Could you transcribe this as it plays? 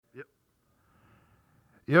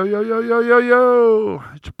Yo, yo, yo, yo, yo, yo.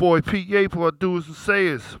 It's your boy Pete Yaple at Doers and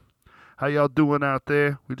Sayers. How y'all doing out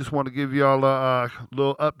there? We just want to give y'all a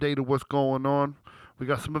little update of what's going on. We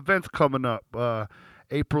got some events coming up.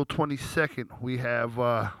 April 22nd, we have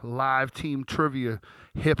live team trivia,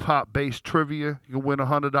 hip-hop based trivia. You can win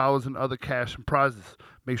 $100 in other cash and prizes.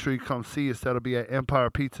 Make sure you come see us. That'll be at Empire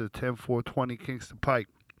Pizza, 10420 Kingston Pike.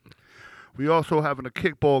 We also having a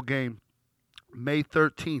kickball game. May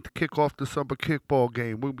 13th, kick off the summer kickball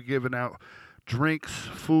game. We'll be giving out drinks,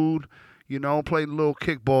 food, playing a little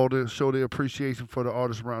kickball to show their appreciation for the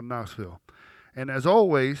artists around Knoxville. And as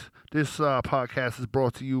always, this podcast is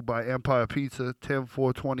brought to you by Empire Pizza,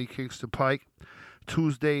 10420 Kingston Pike.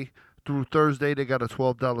 Tuesday through Thursday, they got a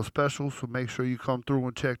 $12 special, so make sure you come through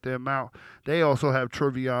and check them out. They also have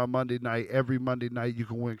trivia on Monday night. Every Monday night, you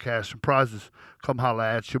can win cash and prizes. Come holla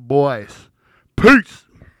at your boys. Peace!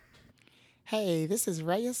 Hey, this is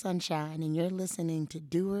Raya Sunshine, and you're listening to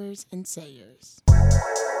Doers and Sayers.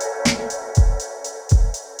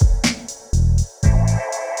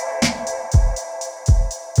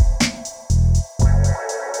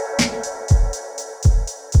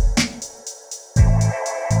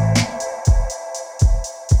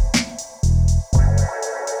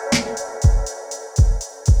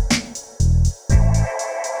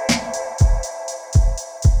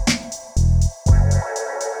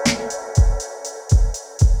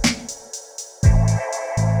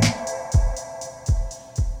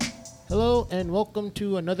 And welcome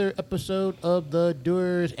to another episode of the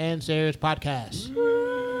Doers and Sayers podcast.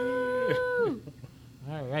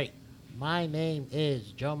 All right. My name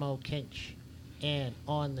is Jomo Kinch. And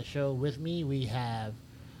on the show with me, we have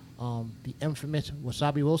the infamous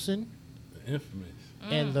Wasabi Wilson. The infamous.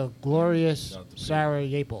 And the glorious Sarah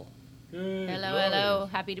Yaple. Hello.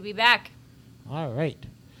 Happy to be back. All right.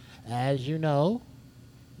 As you know,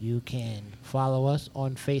 you can follow us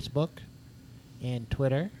on Facebook and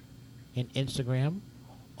Twitter and Instagram,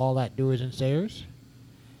 all at Doers and Sayers.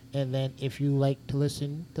 And then if you like to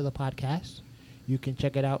listen to the podcast, you can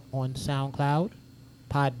check it out on SoundCloud,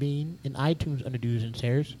 Podbean, and iTunes under Doers and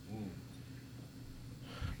Sayers.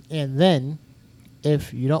 And then,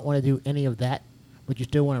 if you don't want to do any of that, but you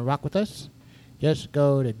still want to rock with us, just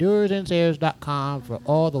go to doersandsayers.com for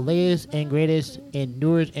all the latest and greatest in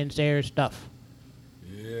Doers and Sayers stuff.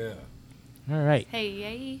 Yeah. All right.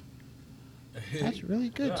 Hey. That's really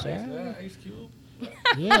good, Sarah. Ice Cube.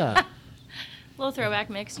 Yeah. Little throwback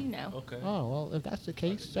mix, Okay. Oh, well, if that's the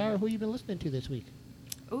case, Sarah, who you been listening to this week?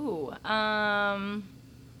 Ooh, I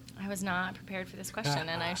was not prepared for this question,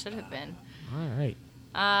 and I should have been. All right.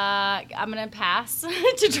 I'm going to pass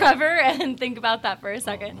to Trevor and think about that for a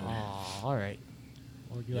second. Oh, all right.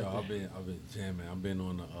 What would you like I've been jamming. I've been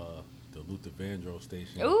on the Luther Vandross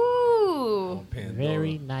station. Ooh. On Pandora.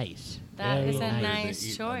 Very nice. That very is a nice.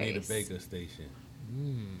 nice choice. Anita Baker station.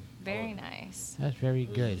 Very nice. That's very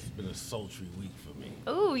good. It's been a sultry week for me.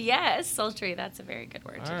 Ooh, yes, sultry. That's a very good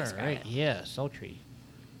word to All describe right. it. Yeah, sultry.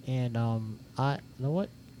 And you know what?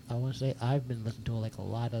 I want to say I've been listening to like a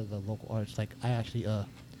lot of the local artists. Like I actually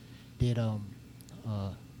did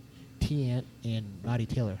T-Ant and Roddy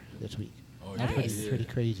Taylor this week. Oh, That's nice. pretty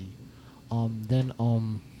crazy. Then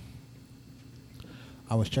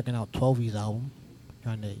I was checking out 12E's album,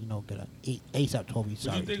 trying to get a ASAP 12E.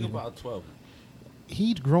 What do you think about 12?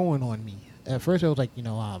 He's growing on me. At first, I was like,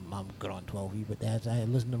 I'm good on 12E, but as I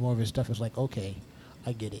listened to more of his stuff, it's like, okay,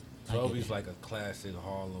 I get it. 12E's like a classic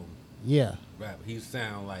Harlem rap. He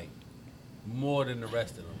sound like more than the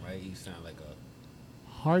rest of them, right? He sound like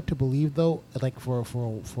a... Hard to believe, though. Like, for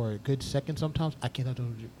a good second sometimes, I can't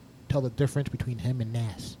tell the difference between him and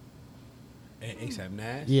Nas. And ASAP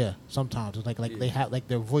Nash? Yeah, sometimes. It's like they have, like,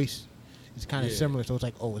 their voice is kind of similar, so it's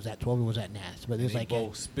like, oh, was that 12 or was that Nas? But it's they like...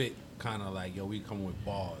 both spit kind of like, yo, we come with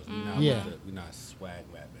bars. We not swag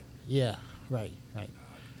rapping. Yeah, right.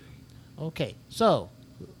 Okay, so,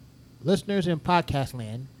 listeners in podcast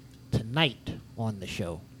land, tonight on the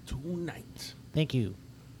show. Tonight. Thank you.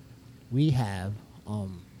 We have,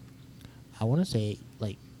 I want to say,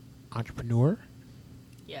 like, entrepreneur.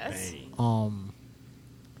 Yes. Bang.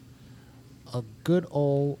 A good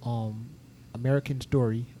old American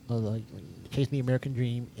story of like chasing the American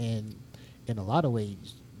dream, and in a lot of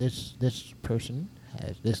ways, this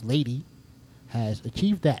lady has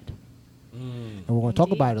achieved that, and we're going to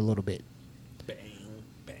talk about it a little bit. Bang,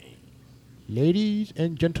 bang. Ladies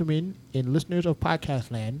and gentlemen, and listeners of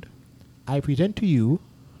Podcast Land, I present to you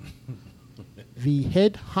the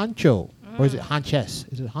head honcho, or is it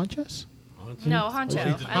honchess? Is it honchess? No,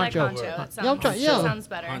 honcho. I like honcho. It sounds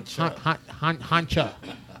better. Honcho.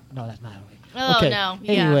 No, that's not right. Oh, okay. no.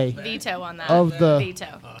 Anyway, Veto on that.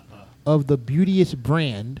 Veto. of the Beauteous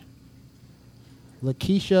brand,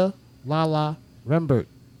 Lakeisha Lala Rembert.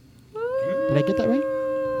 Did I get that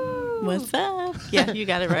right? What's up? Yeah, you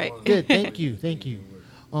got it right. Good. Thank you. Thank you.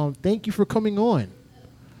 Thank you for coming on.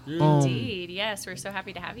 Indeed, yes, we're so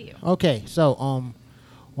happy to have you. Okay, so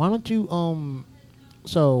why don't you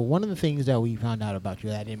so one of the things that we found out about you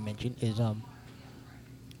that I didn't mention is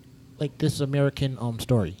like this American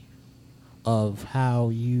story of how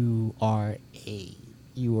you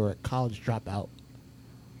were a college dropout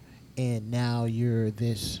and now you're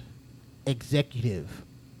this executive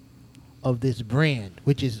of this brand,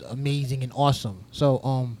 which is amazing and awesome.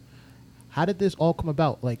 So how did this all come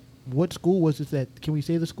about? Like, what school was this at? Can we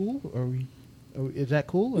say the school? Is that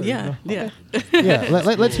cool? Or Yeah, no? yeah. Okay. Yeah.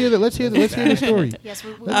 Let's hear the story. Yes,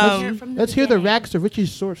 Let's hear the rags to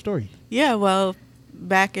riches story. Yeah, well,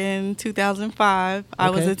 back in 2005, I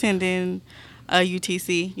was Okay. attending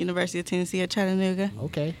UTC, University of Tennessee at Chattanooga.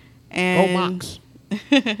 Okay. And Go Mox.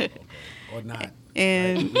 Or not.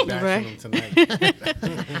 And We bashing them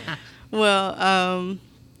tonight. well,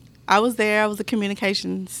 I was there. I was a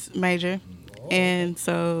communications major, and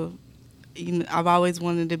so I've always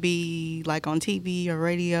wanted to be like on TV or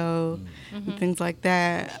radio and things like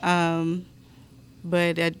that.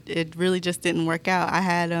 But it really just didn't work out. I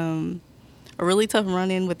had a really tough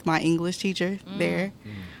run-in with my English teacher there.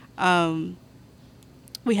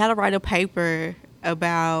 We had to write a paper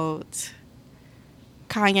about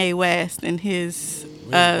Kanye West and his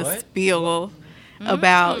spiel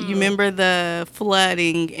about, you remember the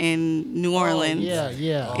flooding in New Orleans?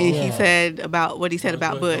 Yeah. And he said about what he said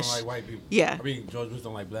about Bush. Don't like white people. Yeah. I mean, George Bush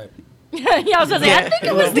don't like black people. yeah, I was going to say, I think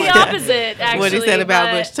it was the opposite, actually. What he said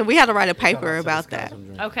about but- Bush. So we had to write a paper about that.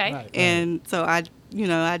 Okay. Right. And so I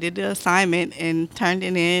did the assignment and turned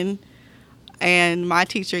it in, and my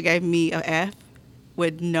teacher gave me a F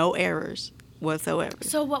with no errors whatsoever.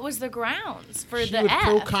 So what was the grounds for She the was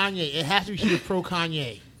pro F? Kanye. It has to be she was pro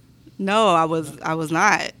Kanye. No, I was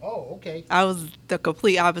not. Oh, okay. I was the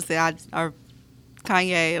complete opposite.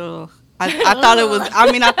 Kanye. Ugh. I thought it was.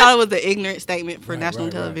 I mean, I thought it was an ignorant statement for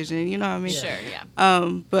national television. You know what I mean? Sure,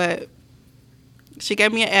 yeah. But she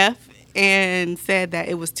gave me an F and said that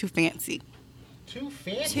it was too fancy. Too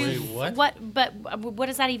fancy. Wait, what? But what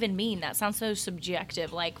does that even mean? That sounds so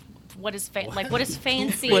subjective. Like, what does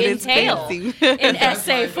fancy What is entail fancy? in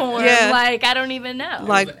essay form? Yeah. Like, I don't even know.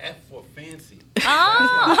 Like- It was an F for fancy.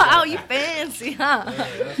 oh, you fancy, huh?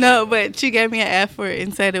 No, but she gave me an F for it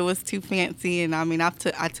and said it was too fancy. And I mean, I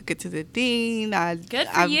took it to the dean. Good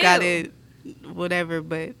for I've you. got it, whatever.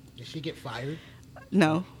 But Did she get fired?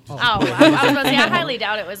 no, Oh, I was going to say, I highly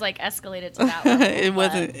doubt it was like escalated to that level. it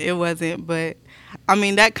wasn't. It wasn't. But I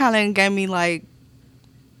mean, that kind of gave me like,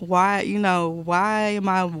 why am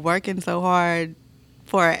I working so hard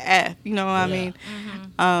for an F? You know what I mean?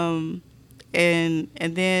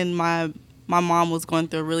 And then my mom was going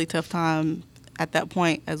through a really tough time at that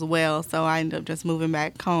point as well, so I ended up just moving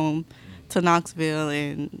back home to Knoxville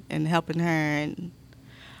and helping her. And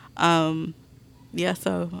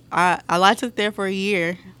so I latched it there for a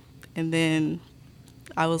year, and then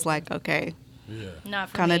I was like, okay, Not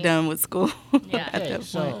for kind of me. done with school. Yeah. at Okay,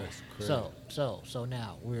 that point. so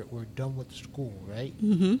now we're done with school, right?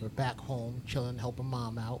 Mhm. We're back home, chilling, helping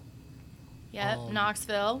mom out Yep,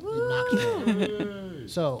 Knoxville. in Woo. Knoxville.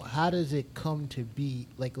 So how does it come to be?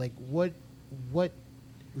 Like what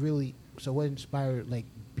really? So what inspired like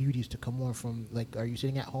Beauteous to come on from? Like, are you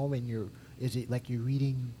sitting at home and is it like you're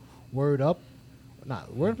reading Word Up?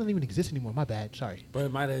 Word Up doesn't even exist anymore. My bad. Sorry. But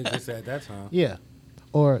it might have existed at that time. Yeah,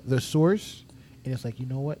 or The Source, and it's like, you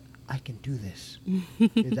know what? I can do this.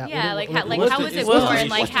 Is that Yeah, what how what's was the- it what's born? the-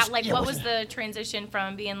 Like, what's the- what was the transition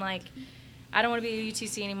from being like, I don't want to be at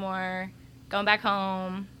UTC anymore, going back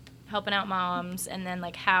home, helping out moms, and then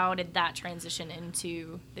like, how did that transition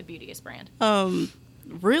into the Beauteous brand?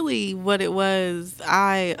 Really, what it was,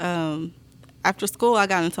 after school I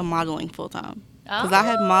got into modeling full time because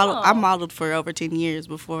I modeled for over 10 years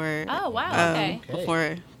before. Oh wow, okay.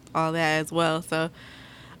 Before all that as well. So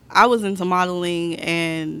I was into modeling,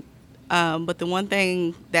 and but the one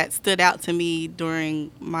thing that stood out to me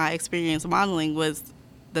during my experience modeling was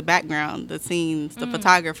the background, the scenes, the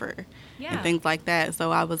photographer, Yeah. and things like that.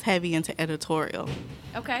 So I was heavy into editorial.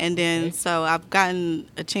 Okay. And then, so I've gotten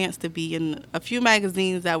a chance to be in a few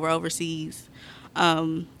magazines that were overseas.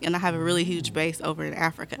 And I have a really huge base over in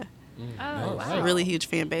Africa. oh wow. A really huge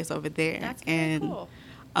fan base over there. That's very and cool.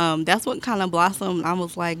 That's what kind of blossomed. I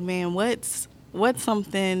was like, man, what's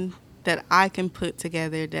something that I can put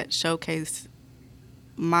together that showcase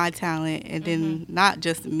my talent, and then not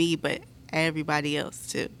just me, but everybody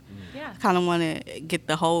else too. Yeah. Kind of want to get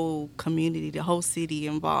the whole community, the whole city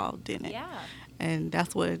involved in it. Yeah. And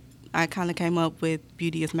that's what I kind of came up with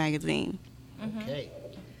Beauteous magazine. Okay.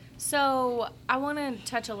 So I want to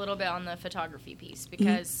touch a little bit on the photography piece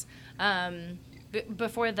because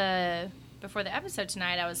before the episode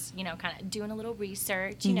tonight, I was, kind of doing a little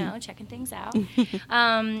research, checking things out.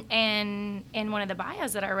 And in one of the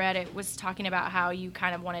bios that I read, it was talking about how you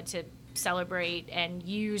kind of wanted to celebrate and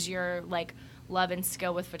use your, like, love and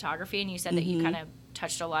skill with photography. And you said that you kind of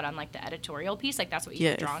touched a lot on, like, the editorial piece. Like, that's what you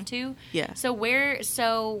were drawn to. Yeah. So where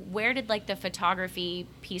did, like, the photography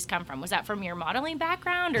piece come from? Was that from your modeling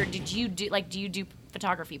background, or do you do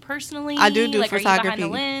photography personally? I do like, photography. Are you behind the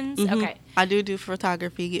lens? Okay. I do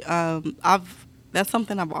photography. That's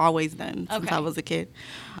something I've always done since I was a kid.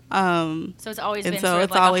 So it's always been sort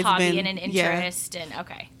of like a hobby and an interest, and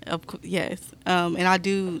okay. Yes, and I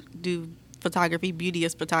do photography,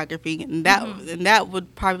 Beauteous photography, and that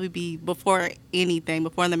would probably be before anything,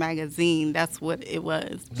 before the magazine. That's what it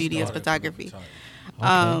was, Beauteous photography.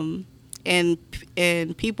 Okay.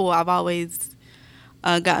 And people, I've always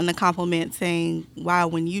gotten a compliment saying, "Wow,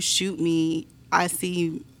 when you shoot me, I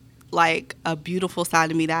see like a beautiful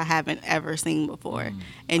side of me that I haven't ever seen before."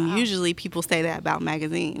 And usually people say that about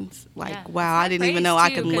magazines. Like, wow, I didn't even know I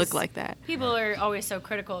could look like that. People are always so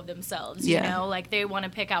critical of themselves, you know, like they want to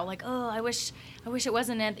pick out like, oh, I wish it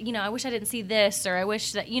wasn't, I wish I didn't see this, or I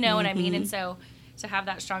wish that, you know what I mean? And so to have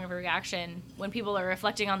that strong of a reaction when people are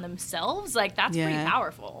reflecting on themselves, like that's pretty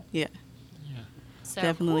powerful. Yeah. So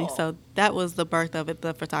definitely. cool. So that was the birth of it,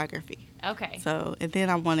 the photography. Okay. So, and then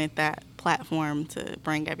I wanted that platform to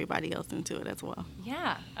bring everybody else into it as well.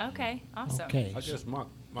 Yeah. Okay. Awesome. Okay. I guess my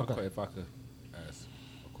if I could ask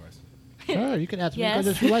a question. Sure, you can ask me Yes.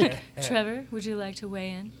 if you like. Trevor, would you like to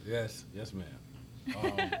weigh in? Yes, ma'am.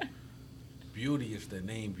 Beauteous, the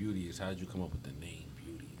name Beauteous. How did you come up with the name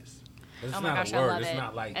Beauteous? It's Oh not my gosh, a word. I love It's it.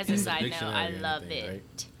 not like As in a the side note, dictionary I or love anything, it.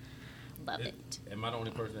 right? Love it. Am I the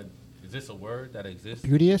only person that? Is this a word that exists?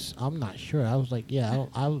 Beauteous? I'm not sure. I was like,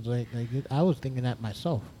 I was thinking that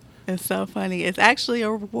myself. It's so funny. It's actually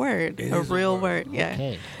a word, It a is a real word. word.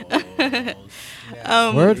 Yeah. Okay.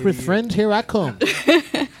 Oh, Words with friends, here I come.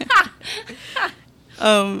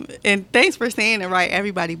 And thanks for saying it right.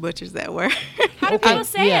 Everybody butchers that word. How do people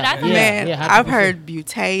say it? I thought Man, how do I've people say heard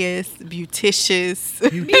Beauteous, Beauticious.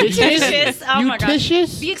 Beauteous. Oh my gosh.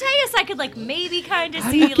 Beauticious? Beauteous, I could like maybe kind of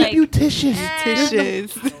How do you see get like. beauticious?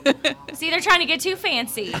 Beauticious. See, they're trying to get too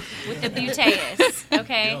fancy with the Beauteous.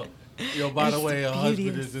 Okay. Yo, by the way, her husband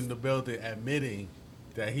Beauteous. is in the building admitting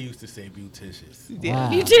that he used to say beauticious. Yeah.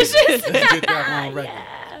 Wow. Beauticious. Get that on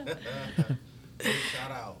record.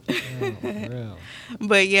 Shout out. Oh, for real.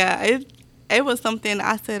 But yeah, it was something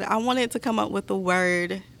I said I wanted to come up with a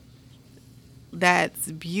word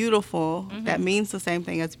that's beautiful, that means the same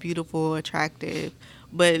thing as beautiful, attractive,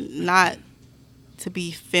 but not to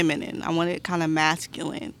be feminine. I wanted it kind of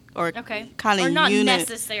masculine or kind of or not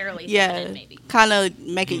necessarily feminine, maybe. Kind of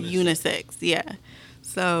make it unisex. Yeah.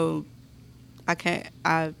 So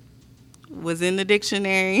I was in the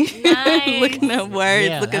dictionary Nice. looking up words,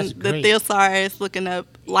 Yeah, looking that's the great. thesaurus, looking up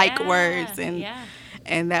like Yeah, words, and yeah.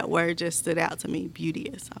 and that word just stood out to me,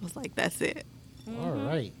 beauteous. I was like, that's it. All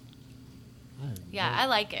right. Yeah, I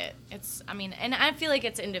like it. And I feel like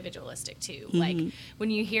it's individualistic too. Like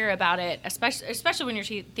when you hear about it, especially when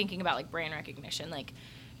you're thinking about like brand recognition, like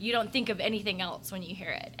you don't think of anything else when you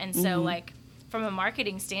hear it. And so like from a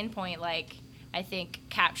marketing standpoint, like I think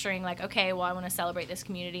capturing like, okay, well, I want to celebrate this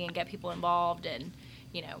community and get people involved and,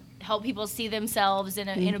 help people see themselves in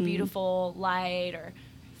a beautiful light or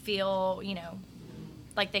feel,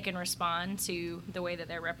 like they can respond to the way that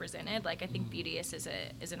they're represented. Like I think Beauteous is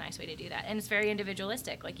a nice way to do that. And it's very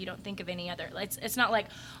individualistic. Like you don't think of any other, it's not like,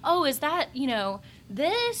 oh, is that,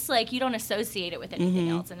 this? Like you don't associate it with anything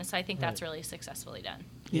else. And so I think that's really successfully done.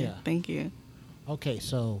 Yeah. Thank you. Okay,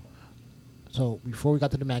 so before we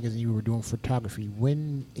got to the magazine, you were doing photography.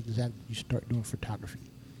 When exactly did you start doing photography?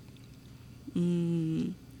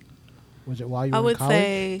 Was it while you were in college? I would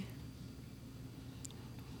say,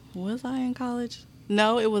 was I in college?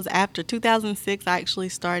 No, it was after 2006. I actually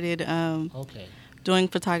started doing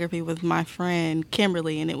photography with my friend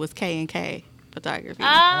Kimberly, and it was K&K photography.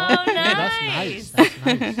 Oh, nice. That's nice. That's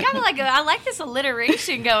nice. Kind of like I like this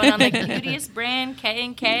alliteration going on, like Beauteous brand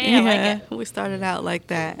K&K. I like it. We started out like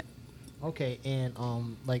that. Okay, and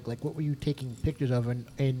like what were you taking pictures of,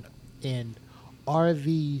 and are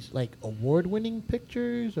these like award-winning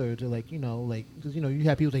pictures, or is it like because you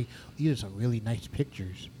have people say these are some really nice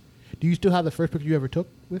pictures? Do you still have the first picture you ever took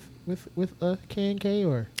with K&K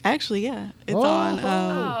or? Actually, yeah, it's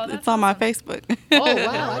that's on my Facebook. Oh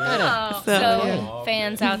wow, I got it. So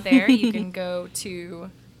fans out there, you can go to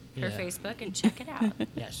her Facebook and check it out.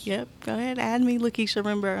 Yes. Yep, go ahead, add me, Lakeisha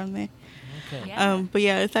Rimber on there. Okay. Yeah. But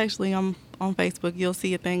yeah, it's actually on Facebook. You'll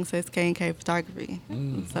see a thing that says K&K Photography.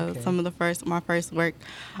 So some of my first work,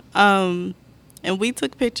 and we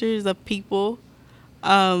took pictures of people,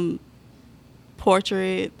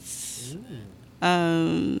 portraits,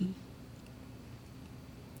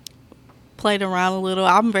 played around a little.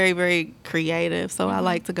 I'm very, very creative, so I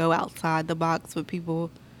like to go outside the box with people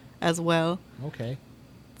as well. Okay.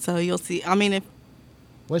 So you'll see. I mean,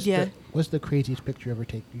 What's the craziest picture you ever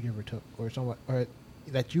took, or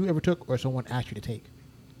that you ever took, or someone asked you to take?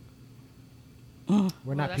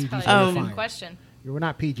 We're not that's PG, so probably you're a fine. good question. We're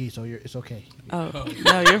not PG, so it's okay. Oh,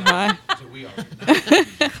 no, you're fine. So we are.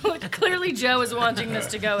 Clearly, Joe is wanting this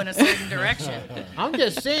to go in a certain direction. I'm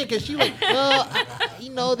just saying, because she was,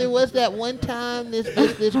 well, there was that one time this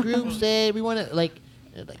group said we want to, I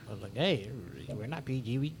was like, hey, we're not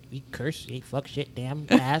PG. We curse, hey, fuck, shit, damn,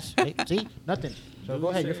 ass. Hey, see, nothing. So go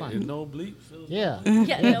ahead, you're fine. There's no bleeps. Yeah.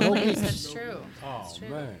 Yeah, no bleeps. That's true. That's true.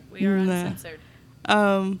 Man. We are Nah. uncensored.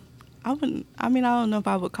 I don't know if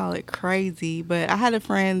I would call it crazy, but I had a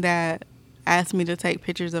friend that asked me to take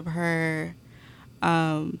pictures of her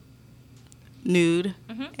nude,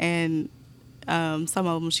 and some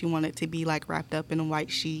of them she wanted to be like wrapped up in a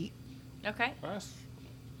white sheet. Okay.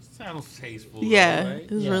 Sounds tasteful. Yeah, right?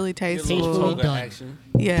 it was Yeah. really Get a tasteful. little Tastefully toga done. action.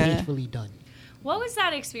 Yeah. Tastefully done. What was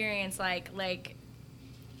that experience like?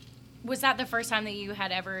 Was that the first time that you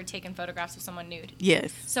had ever taken photographs of someone nude?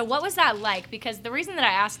 Yes. So what was that like? Because the reason that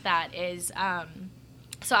I asked that is,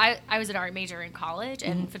 so I was an art major in college,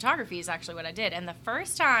 and photography is actually what I did. And the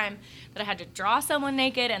first time that I had to draw someone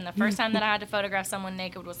naked and the first time that I had to photograph someone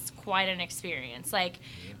naked was quite an experience.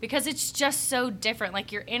 Because it's just so different.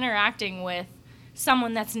 Like, you're interacting with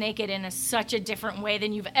someone that's naked in such a different way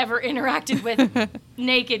than you've ever interacted with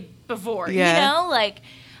naked before. Yeah. You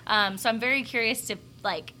know? So I'm very curious to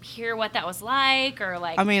hear what that was like, or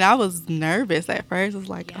I mean, I was nervous at first. It was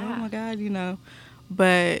like, oh my God,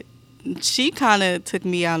 but she kind of took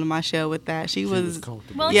me out of my shell with that. She was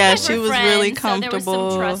comfortable. Well, yeah, you guys she were was friends, really so there was some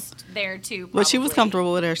comfortable. trust there too. But she was probably.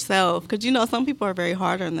 comfortable with herself, because some people are very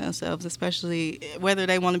hard on themselves, especially whether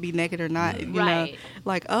they want to be naked or not. You know, Right.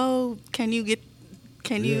 like, oh, can you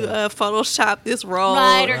Photoshop this role?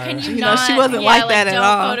 Right, or can you You not? know, she wasn't like that at don't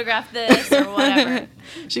all. photograph this or whatever.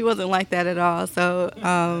 She wasn't like that at all. So,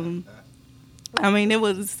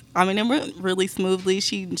 it went really smoothly.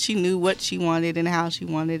 She knew what she wanted and how she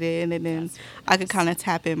wanted it, and then I could kind of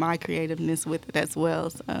tap in my creativeness with it as well.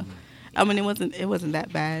 So, it wasn't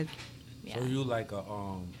that bad. Yeah. So you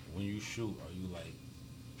when you shoot, are you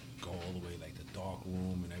go all the way the dark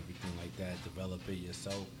room and everything like that, develop it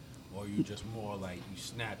yourself? Or you just more you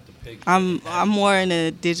snap the picture? I'm more in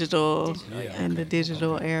the digital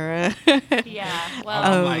era. Yeah.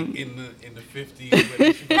 Well, I'm in the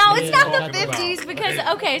 50s. no, it's not the 50s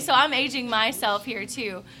because so I'm aging myself here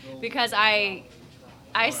too, because I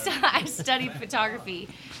studied photography,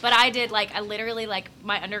 but I did I literally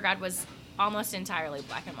my undergrad was almost entirely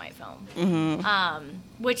black and white film,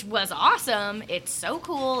 which was awesome. It's so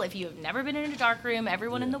cool. If you have never been in a dark room,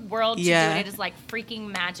 everyone in the world should do it. It is freaking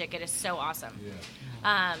magic. It is so awesome.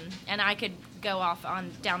 Yeah. And I could go off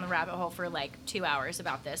down the rabbit hole for 2 hours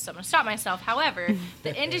about this, so I'm gonna stop myself. However,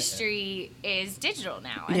 the industry is digital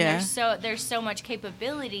now, and there's so much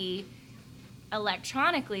capability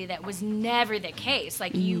electronically that was never the case.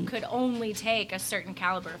 You could only take a certain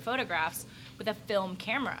caliber of photographs with a film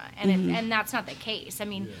camera, and that's not the case. I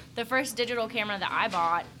mean, the first digital camera that I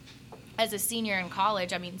bought as a senior in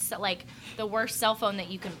college, the worst cell phone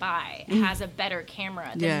that you can buy has a better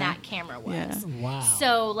camera than that camera was. Yeah. Wow.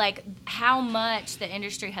 So, how much the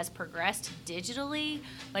industry has progressed digitally,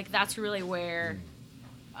 that's really where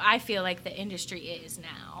I feel like the industry is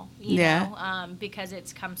now, you know, because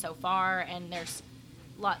it's come so far, and there's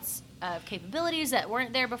lots of capabilities that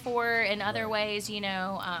weren't there before in other ways, you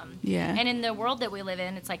know. And in the world that we live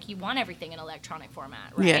in, it's you want everything in electronic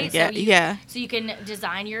format, right? So you can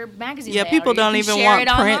design your magazine. Yeah, people don't even want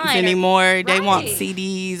prints anymore. They want Right.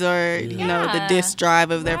 CDs or the disc drive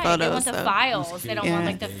of their photos. They want the files. They don't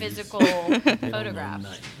want the physical photograph.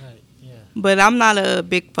 Right. Yeah. But I'm not a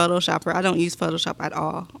big Photoshopper. I don't use Photoshop at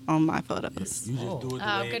all on my photos. You just do it the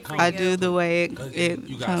way good it for comes. I do the way it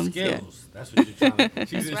You got comes. skills. Yeah. That's what you're trying to.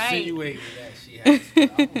 She's That's right. insinuating that she has. I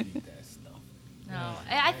don't need that stuff. No,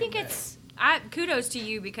 I think it's. Kudos to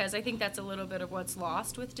you, because I think that's a little bit of what's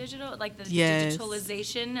lost with digital, the Yes.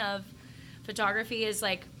 digitalization of photography is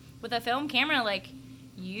with a film camera, like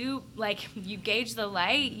you gauge the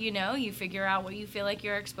light, you know, you figure out what you feel like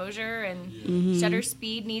your exposure and shutter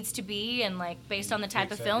speed needs to be, and like based on the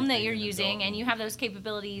type of film that you're using, and you have those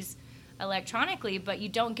capabilities electronically, but you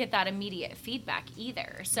don't get that immediate feedback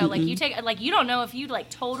either. So like you take, like, you don't know if you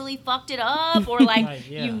like totally fucked it up or like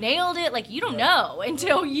you nailed it. Like you don't know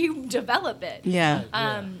until you develop it.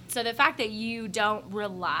 So the fact that you don't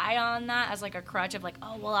rely on that as like a crutch of like,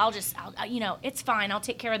 oh well, I'll you know, it's fine, I'll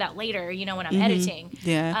take care of that later, you know, when I'm editing.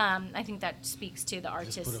 I think that speaks to the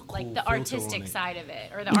artist, like the artistic side of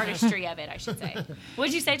it, or the artistry of it, I should say.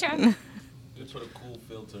 What'd you say, Trev? Just put a cool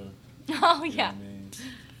filter. Oh yeah.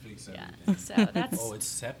 Yeah. So that's. Oh, it's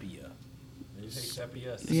sepia. Did you say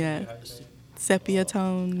sepia? Yeah. Sepia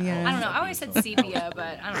tone. Yeah. I don't know. I always said sepia,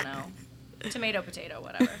 but I don't know. Tomato, potato,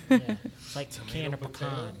 whatever. Yeah. It's like can or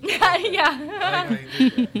pecan. Yeah. Yeah.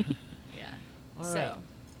 All So. right.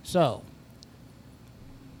 So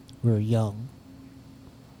we're young.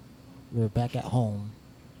 We're back at home.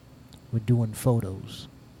 We're doing photos.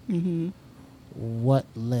 What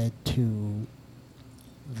led to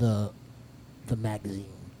the magazine?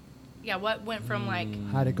 Yeah, what went from like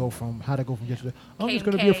how to go from just I'm just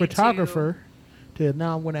going to K&K be a photographer to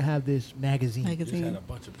now I'm going to have this magazine. He just had a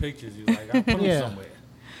bunch of pictures. He was like, I'll put them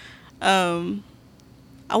somewhere.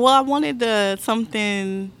 Well, I wanted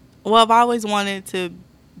something. Well, I've always wanted to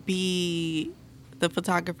be the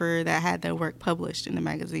photographer that had their work published in the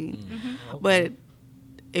magazine. But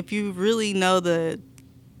if you really know the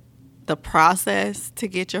process to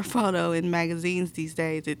get your photo in magazines these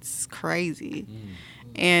days, it's crazy.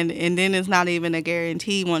 And then it's not even a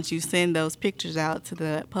guarantee once you send those pictures out to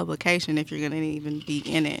the publication if you're going to even be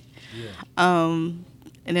in it. And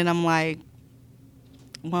then I'm like,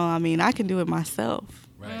 well, I mean, I can do it myself.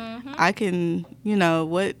 I can, you know,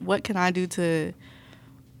 what can I do to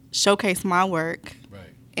showcase my work?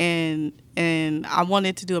 And I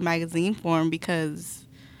wanted to do a magazine for them because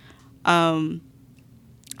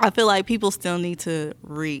I feel like people still need to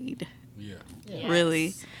read.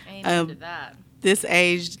 Really. Amen to that. This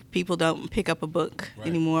age, people don't pick up a book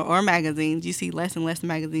anymore or magazines. You see less and less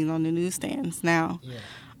magazines on the newsstands now.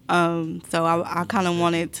 So I kind of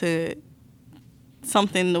wanted to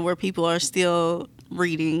something where people are still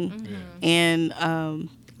reading, and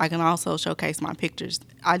I can also showcase my pictures.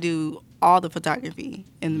 I do all the photography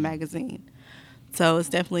in the magazine, so it's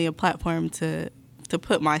definitely a platform to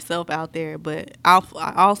put myself out there. But I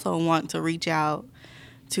also want to reach out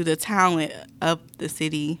to the talent of the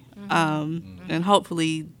city, and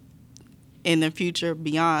hopefully in the future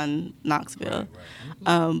beyond Knoxville.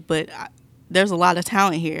 But there's a lot of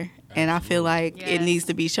talent here, and I feel like it needs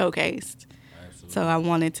to be showcased. So I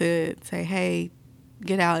wanted to say, hey,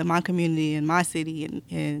 get out in my community, in my city,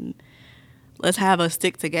 and let's have us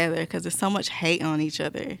stick together, because there's so much hate on each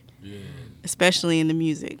other, especially in the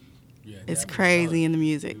music. It's crazy in the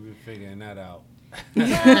music. We've been figuring that out.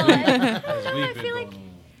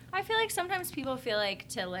 I feel like sometimes people feel like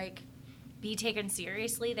to like be taken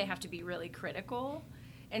seriously, they have to be really critical.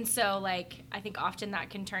 And so like I think often that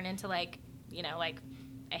can turn into like, you know, like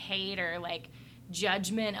a hate or like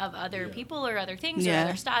judgment of other people or other things or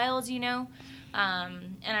other styles, you know.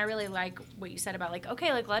 And I really like what you said about like,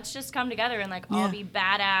 okay, like let's just come together and like all be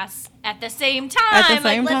badass at the same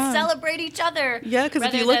time. Let's celebrate each other. Yeah, because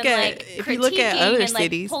if you look at other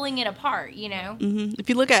cities, pulling it apart, you know. If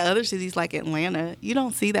you look at other cities like Atlanta, you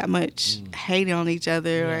don't see that much hating on each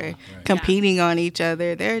other or competing on each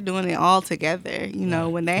other. They're doing it all together. You know,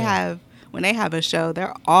 when they have a show,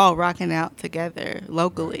 they're all rocking out together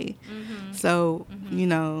locally. So you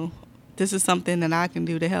know, this is something that I can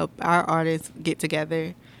do to help our artists get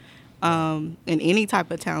together. And any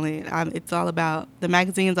type of talent. It's all about, the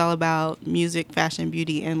magazine's all about music, fashion,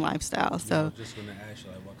 beauty, and lifestyle. So I was just going to ask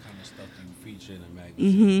you, like, what kind of stuff do you feature in a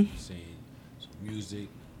magazine? You're saying music,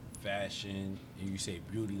 fashion, and you say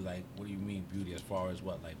beauty. Like, what do you mean beauty as far as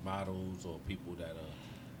what, like models or people that are,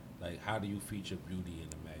 like, how do you feature beauty in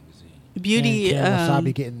a magazine? Beauty.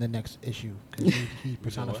 Wasabi getting the next issue because he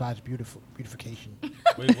personifies beautification.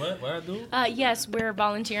 Wait, what? What I do? Yes, we're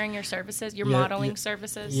volunteering your services, your modeling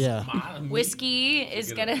services. Yeah. Whiskey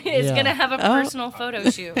is gonna have a personal photo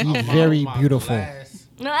shoot. He's very beautiful.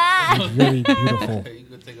 He's very beautiful. You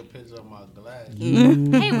could take a picture of my glass.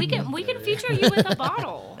 Hey, we can feature you with a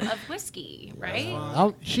bottle of whiskey,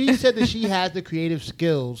 right? She said that she has the creative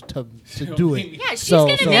skills to do it. Yeah, she's gonna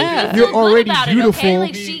make you feel you're already about beautiful. It, okay?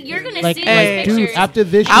 Like you're gonna see these pictures. Dude, after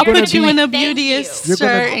this, I'll put you in a Beauteous shirt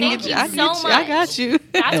and Thank you so much. I got you.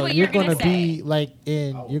 That's what you're gonna say. Be like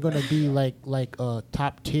you're gonna be like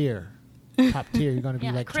top tier. top tier. You're gonna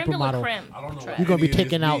be like creme de la supermodel. creme. I don't know. Trey. You're gonna be Any of this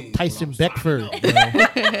taking out means, but Tyson I'm Beckford. signing You know?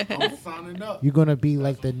 up. I'm signing up. You're gonna be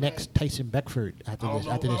like the next Tyson Beckford after I don't this,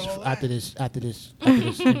 know after about this, all after that. this, after this, after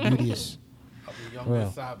this Beauteous. I'll be young Real.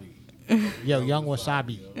 wasabi. Yo, young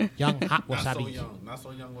wasabi, yo. young hot Not so wasabi, young. Not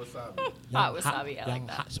so young wasabi. Hot wasabi, I young like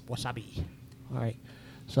that. hot wasabi. All right.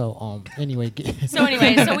 So anyway. So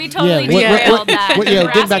we totally Yeah, derailed that. what- We yeah, were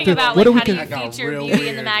getting back asking to- about what like do we how do can- you That got feature real beauty in the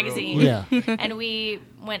weird real magazine? quick. Yeah. And we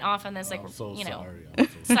went off on this like I'm so you know sorry. I'm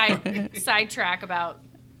so sorry. sidetrack about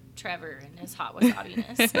Trevor and his hot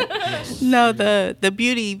wasabi-ness. No, the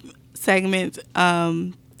beauty segment,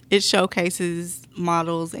 it showcases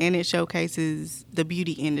models and it showcases the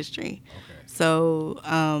beauty industry. Okay. So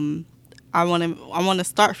I want to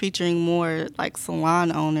start featuring more like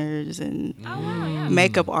salon owners and Oh wow, yeah.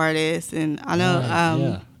 makeup artists, and I know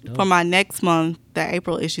Nice, yeah. for my next month, the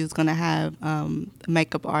April issue is going to have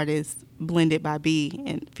makeup artists blended by B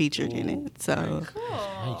and featured in it. So Cool.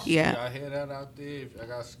 Nice. yeah. Y'all hear that out there? If I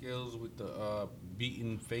got skills with the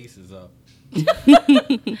beating faces up. I That's what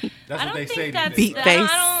don't they say. think that's Beat I face. don't,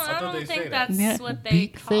 I I thought don't they say think that. that's Yeah. what they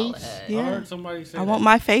Beat call face? it. I Yeah. heard somebody say I that. want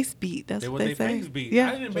my face beat. That's They what want they their say. face beat. Yeah.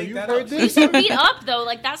 I didn't So make you that heard up. this? You said beat up though,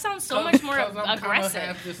 like that sounds so much more Because I'm kinda aggressive.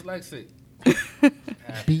 half dyslexic.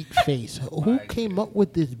 Beat face. Who came up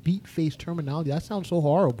with this beat face terminology? That sounds so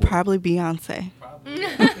horrible. Probably Beyonce. Probably.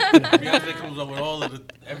 Beyonce comes up with all of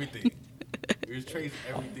everything. You trace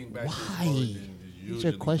everything back to Why? its origins. It's These are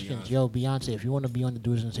usually questions. Beyonce. Yo, Beyonce, if you want to be on the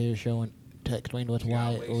Doers and Sayers show and to explain to us You why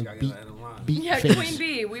gotta wait, or you gotta beat, get in line. beat Yeah, face. Queen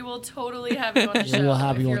Bee, we will totally have you on the show. Yeah, we'll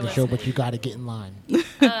have if you on you're the show, but listening. you got to get in line. Get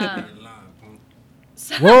in line, punk.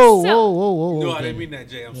 So- Whoa, so, whoa, whoa, whoa, whoa. No, I baby. didn't mean that,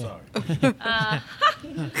 Jay. I'm sorry.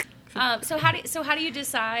 So how do you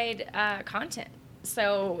decide content?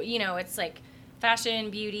 So it's like fashion,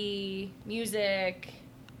 beauty, music,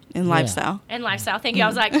 And Yeah. lifestyle. and lifestyle. Thank you. I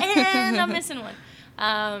was like, and I'm missing one.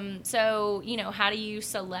 So how do you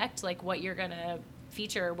select like what you're gonna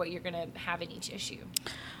feature, what you're gonna have in each issue?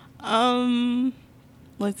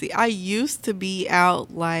 Let's see. I used to be out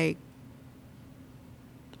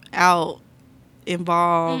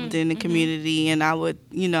involved in the community, and I would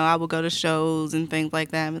go to shows and things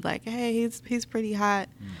like that and be like, hey, he's pretty hot.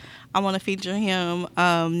 I want to feature him.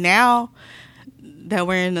 Now that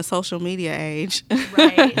we're in the social media age,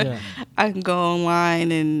 Right. Yeah. I can go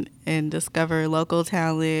online and discover local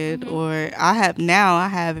talent, or I have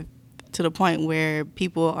to the point where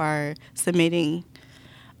people are submitting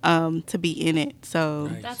to be in it. So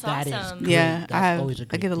Nice. That's That is awesome. great. yeah, That's always a I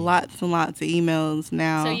great get thing. lots and lots of emails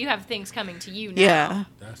now. So you have things coming to you now. yeah,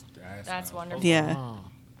 That's wonderful. yeah. Oh.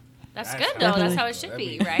 That's That's good though. That's definitely- how it should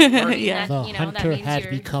be, That'd right? be I mean, Yeah. that, The that hunter means has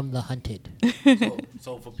you're- become the hunted.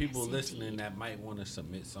 So for people listening that might want to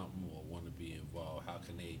submit something or want to be involved, how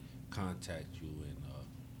can they contact you? And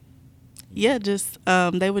Yeah, just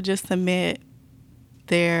they would just submit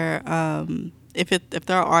their if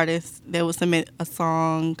they're artists, they would submit a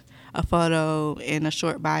song, a photo, and a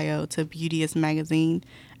short bio to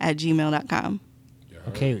beauteousmagazine@gmail.com. you heard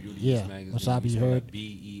Okay, Beauteous yeah. Magazine, Wasabi, you spell heard? that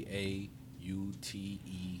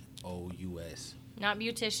BEAUTEOUS. not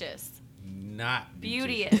beauticious. Not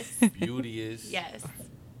Beauteous. Beauteous. Yes.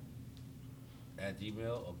 At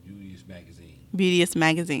Gmail or Beauteous Magazine? Beauteous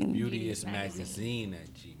Magazine. Beauteous Magazine. Magazine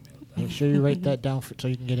at Gmail. Make sure you write that down so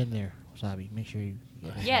you can get in there, Wasabi. Make sure you.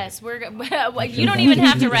 Yes, we're. Well, you don't even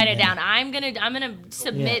have to write it down. I'm gonna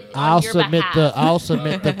submit on I'll your submit behalf. I'll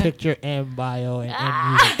submit the picture and bio and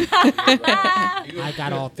music. I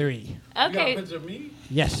got all three. You got a Okay. picture of me?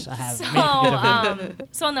 Yes, I have. So, many pictures of it.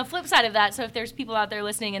 so on the flip side of that, so if there's people out there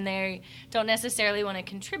listening and they don't necessarily want to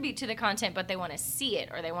contribute to the content, but they want to see it,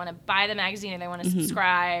 or they want to buy the magazine, or they want to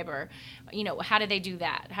subscribe, or how do they do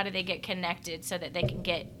that? How do they get connected so that they can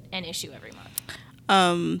get an issue every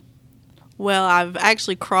month? Well, I've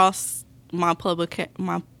actually crossed my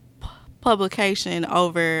publication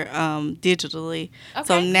over digitally.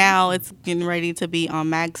 So Okay. now it's getting ready to be on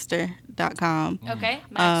Magster.com. Okay,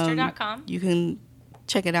 Magster.com. You can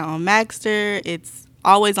check it out on Magster. It's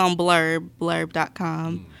always on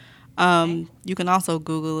blurb.com. You can also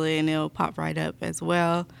Google it and it'll pop right up as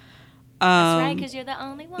well. That's right, because you're the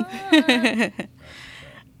only one.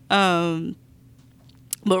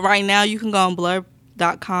 But right now you can go on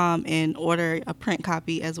blurb.com and order a print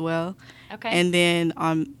copy as well. Okay. And then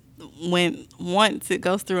once it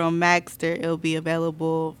goes through on Magster, it'll be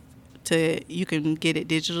available you can get it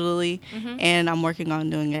digitally. And I'm working on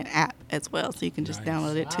doing an app as well, so you can just Nice.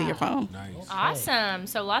 download it to your phone. Nice. Awesome.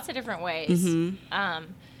 So lots of different ways.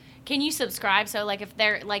 Can you subscribe? So like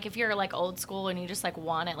if you're like old school and you just like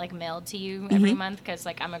want it like mailed to you every month, because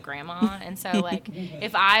like I'm a grandma, and so like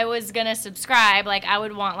if I was gonna subscribe, like I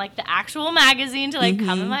would want like the actual magazine to like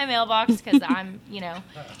come in my mailbox, because I'm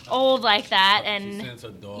old like that, and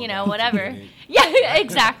whatever. Yeah,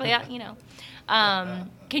 exactly.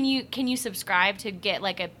 Can you subscribe to get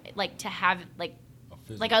to have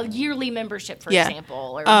a yearly membership, for example,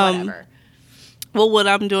 or whatever? Well, what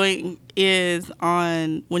I'm doing is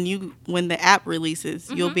when the app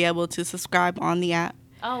releases, you'll be able to subscribe on the app.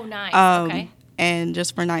 Oh, nice. Okay. And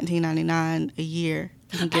just for $19.99 a year,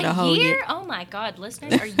 you can get a whole year. Oh my God,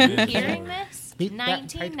 listeners, are you hearing this?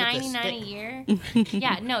 $19.99 a year.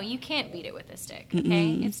 Yeah, no, you can't beat it with a stick.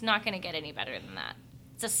 Okay, it's not going to get any better than that.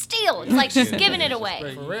 It's a steal. It's like she's giving it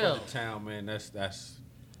away. For real, town man. That's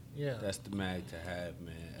the mag to have,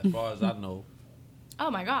 man. As far as I know. Oh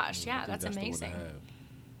my gosh, yeah, that's amazing.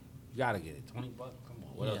 You gotta get it. $20. Come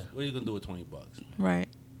on. What else? What are you gonna do with $20? Right.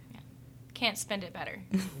 Yeah. Can't spend it better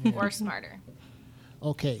or smarter.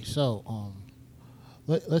 Okay, so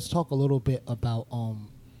let's talk a little bit about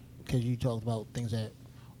because you talked about things that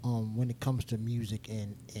when it comes to music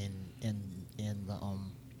and the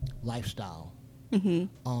lifestyle.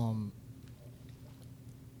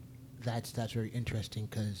 That's very interesting,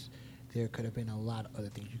 because there could have been a lot of other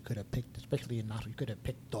things you could have picked, especially in Knoxville. You could have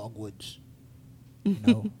picked Dogwoods,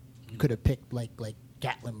 you you could have picked like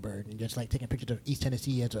Gatlinburg and just like taking pictures of East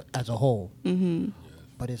Tennessee as a whole.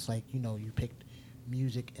 But it's like you picked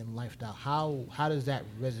music and lifestyle. How does that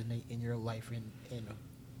resonate in your life, and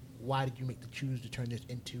why did you make the choose to turn this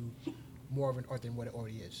into more of an art than what it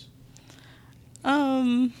already is?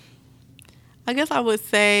 I guess I would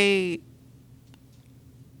say,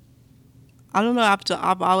 I don't know.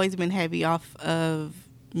 I've always been heavy off of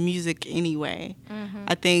music anyway.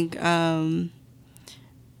 I think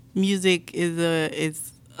music is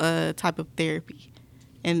a type of therapy,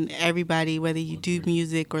 and everybody, whether you do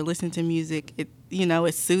music or listen to music, it's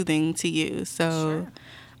soothing to you. So,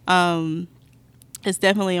 it's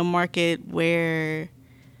definitely a market where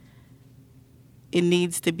it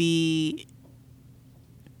needs to be,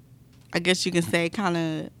 I guess you can say, kind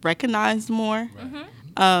of recognized more. Right.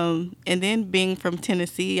 And then being from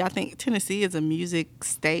Tennessee, I think Tennessee is a music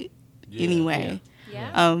state anyway.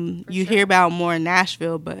 Yeah. You hear about more in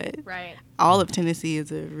Nashville, but right. all of Tennessee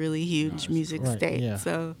is a really huge music state. Yeah.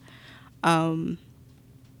 So, so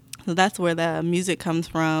that's where the music comes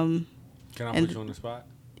from. Can I put you on the spot?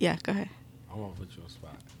 Yeah, go ahead. I want to put you on the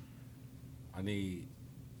spot. I need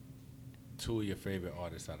 2 of your favorite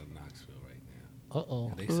artists out of Knoxville right now.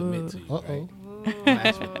 Uh-oh. They submit to you, right? I'm going to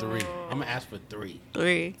ask for 3. I'm going to ask for 3.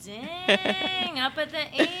 3. Dang, up at the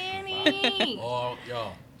ante. Oh,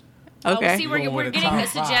 y'all. Okay. See, we're getting the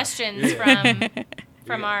suggestions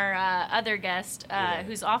from our other guest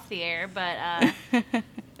who's off the air, but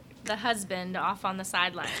the husband off on the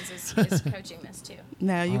sidelines is coaching this too.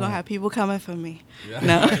 No, you're going to have people coming for me. Yeah.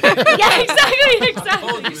 No. Yeah, exactly.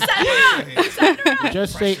 Set her up.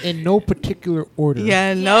 Just say in no particular order.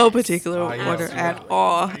 Yeah, no particular order at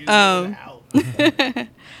all.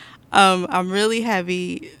 I'm really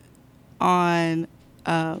heavy on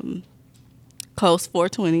Close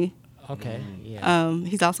 420. Okay. Yeah.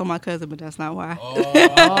 He's also my cousin, but that's not why. Oh,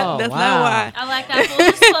 that's wow. not why. I like that full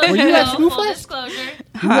disclosure. Were you at Full Slewfest? disclosure.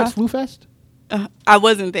 You were at Slewfest? I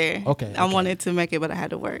wasn't there. Okay. I wanted to make it, but I had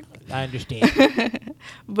to work. I understand.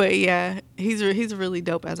 But yeah, he's really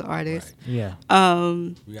dope as an artist. Right. Yeah.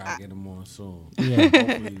 We gotta get him on soon. Yeah.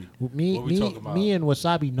 Hopefully, Me and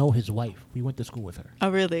Wasabi know his wife. We went to school with her. Oh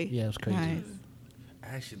really? Yeah, it was crazy. Nice.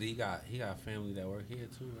 Actually, he got family that work here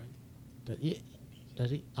too, right? Does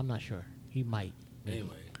he? I'm not sure. He might.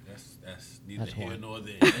 Anyway, that's neither That's here one. nor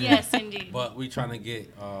there. Yes, indeed. But we trying to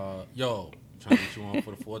get trying to get you on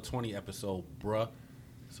for the 420 episode, bruh.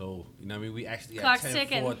 So, you know what I mean? We actually Clock's at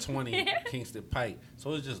 420 Kingston Pike.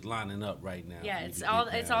 So it's just lining up right now. Yeah, it's all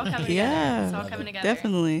coming together. Yeah, It's all coming together.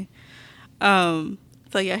 Definitely. So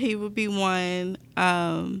yeah, he would be one.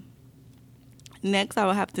 Next, I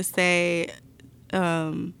would have to say,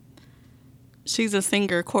 she's a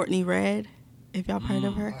singer, Courtney Red. If y'all heard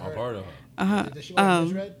of her. I've heard of her. Does she go by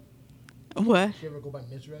Ms. Red? What? Does she ever go by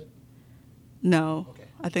Ms. Red? No. Okay.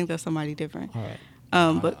 I think that's somebody different. All right.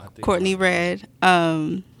 But I think Courtney Red,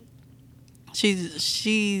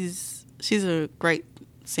 she's a great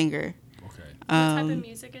singer. Okay. What type of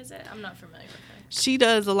music is it? I'm not familiar with her. She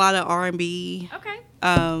does a lot of R&B. Okay.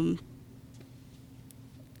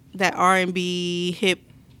 That R&B hip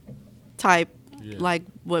type, Yeah. like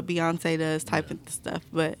what Beyonce does type of stuff.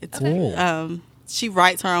 But it's Cool. she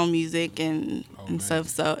writes her own music and nice. stuff,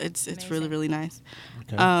 so it's really, really nice.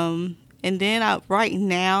 Okay. And then right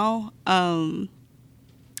now,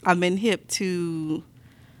 I've been hip to,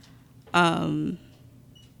 I'm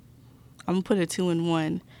going to put a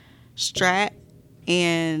 2-in-1, Strat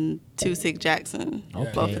and 2 Sick Jackson.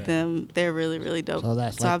 Okay. Both of them, they're really, really dope. So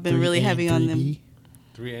that's So like I've been really 3A heavy and on 3B? them.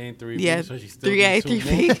 3A and 3B. Yeah, So she still 3A, needs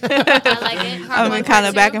 3B. I like it. I've been kind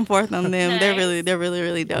of back and forth on them. They're Nice. really,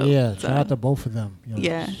 really dope. Yeah, So, shout out to both of them. You know,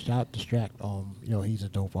 Yeah. Shout out to Strack. He's a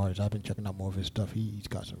dope artist. I've been checking out more of his stuff. He's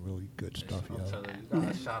got some really good stuff, I'm yo. telling you, you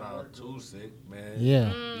gotta shout out Too Sick, man.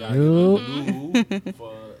 Yeah. You gotta Yo. give a new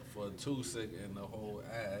for Too Sick and the whole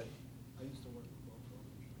ad.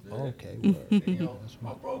 Yeah. Okay. You know,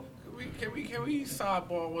 my bro, can we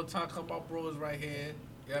sidebar one time? Cause my bro is right here.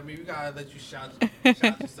 Yeah, I mean, we gotta let you shout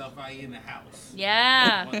yourself out here in the house.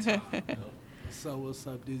 Yeah. One time. You know? So what's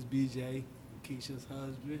up? This BJ, Keisha's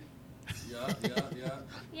husband. Yeah.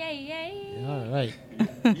 Yay, yay. All right.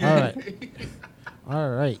 All right. All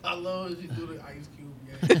right. I love when you do the Ice Cube.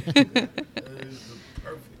 Yeah. It's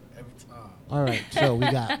perfect every time. All right. So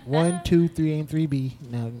we got 1, 2, 3A, and 3B.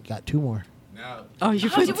 Now we got 2 more. Now, oh, you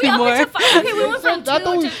Oh, put did 2 we up more? it to 5? Okay, we went from I 2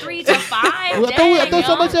 thought we- to 3 to 5. I thought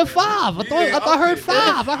somebody Dang, said 5. I thought I heard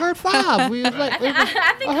 5. I heard 5. We was like, I think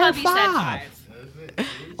I heard hubby said 5. 5.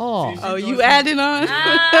 Oh. Oh, you adding on? she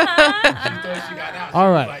thought she got out. All She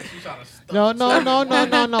was right. like, she trying to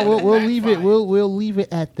stuff No. We'll leave it. Backfire. We'll leave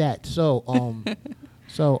it at that. So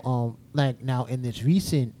like now in this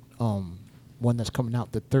recent one that's coming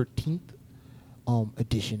out, the 13th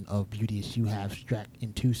edition of Beauteous, you have Strack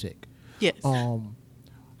and Too Sick. Yes.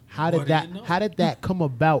 How did What that? do you know? How did that come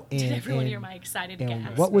about? And, Did everyone and- hear my excited and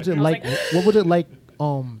gasp? what was it I like? like, What was it like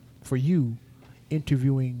for you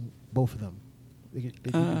interviewing both of them?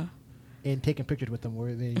 And taking pictures with them?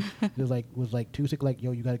 Were they was like Too Sick like,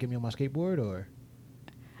 yo, you gotta get me on my skateboard, or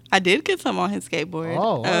I did get some on his skateboard. oh,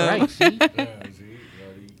 all right, see, Yeah, see?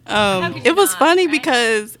 How could It you was not, funny right?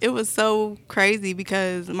 because it was so crazy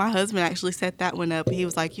because my husband actually set that one up. He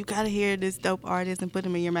was like, you got to hear this dope artist and put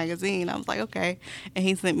him in your magazine. I was like, okay. And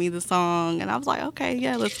he sent me the song and I was like, okay,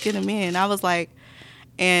 yeah, let's get him in. I was like,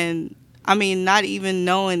 and I mean, not even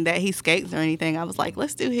knowing that he skates or anything, I was like,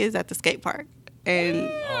 let's do his at the skate park. And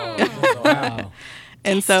wow,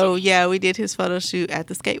 and so, yeah, we did his photo shoot at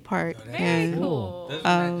the skate park. Very And cool. Doesn't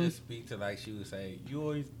that just speak to, like, she would say, you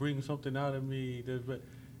always bring something out of me.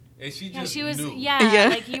 And she Yeah, just she was, knew. Yeah.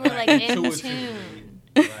 like you were like in Intuitively, tune.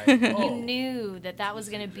 like, You oh, knew that was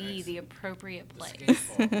going to be the appropriate the place.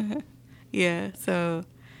 skateboard. yeah, so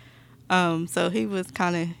he was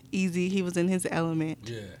kind of easy. He was in his element.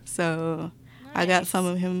 Yeah. So I got Nice. some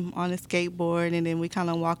of him on a skateboard, and then we kind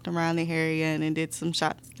of walked around the area and then did some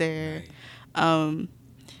shots there. Right.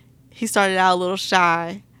 He started out a little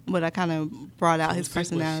shy, but I kind of brought out So his Sick was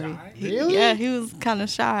personality. shy? Really? Yeah, he was kind of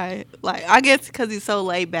shy. Like, I guess because he's so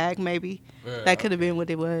laid back, maybe Yeah, that could have been what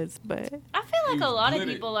it was. But I feel like He a was lot of glittered.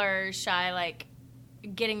 people are shy, like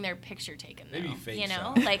getting their picture taken. Maybe Though, fake you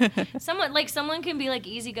know, shy. like someone can be like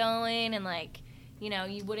easygoing and like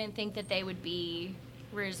you wouldn't think that they would be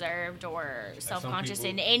reserved or self-conscious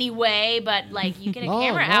people- in any way, but like you get a No,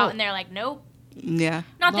 camera no. out and they're like, nope. yeah,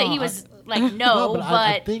 Not that No, he was like No, no, but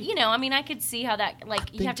I but think- I mean, I could see how that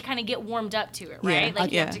like you have to kind of get warmed up to it, right? Yeah,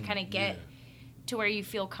 Like you have yeah. to kind of get to where you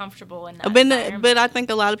feel comfortable in that. but environment. I think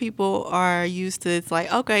a lot of people are used to it's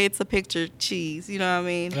like, okay, it's a picture, cheese, you know what I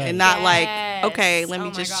mean, Right. and not like, Yes. okay, let me Oh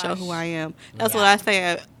my just show gosh. who I am. That's Yeah. what I say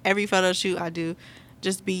at every photo shoot I do.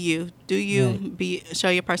 Just be you. Do you Right. show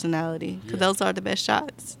your personality because those are the best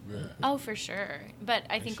shots. Yeah. Oh, for sure. But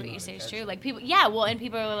I think she what know you how say to is catch true. it. Like people, yeah. Well, and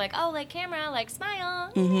people are like, oh, like camera, like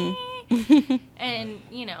smile, Mm-hmm. and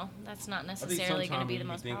that's not I think necessarily going to sometimes be the you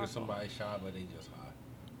most think of powerful. somebody shy, but they just high.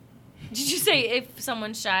 Did you say if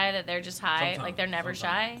someone's shy that they're just high, Sometimes- like they're never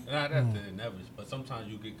shy? sometimes. Not that they're never, but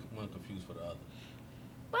sometimes you get one confused for the other.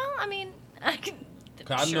 Well, I mean, I can.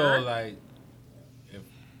 Cause Sure. I know, like, if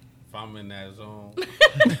I'm in that zone,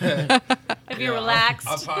 If you're relaxed.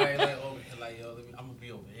 I'm probably like over here, like, yo, I'm gonna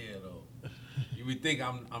be over here though. You would think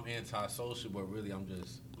I'm antisocial, but really I'm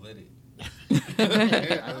just glittered.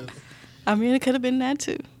 I mean, it could have been that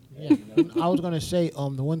too. Yeah. I was gonna say,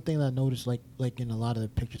 the one thing that I noticed, like in a lot of the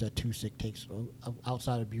pictures that Too Sick takes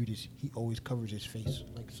outside of Beauty's, he always covers his face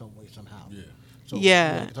like some way somehow. Yeah. So,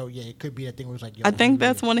 Yeah. So yeah, it could be that thing where it's like. Yo, I think he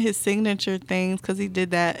that's really- one of his signature things because he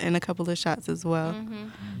did that in a couple of shots as well. Mm-hmm.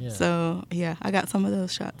 Yeah. So yeah, I got some of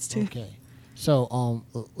those shots too. Okay. So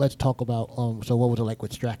let's talk about so what was it like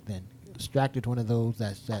with Strack then? Strack is one of those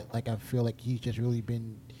that like I feel like he's just really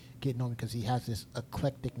been getting on because he has this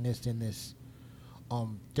eclecticness and this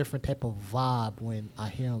different type of vibe when I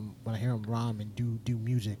hear him rhyme and do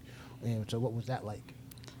music. And so what was that like?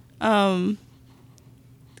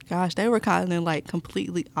 gosh, they were kind of like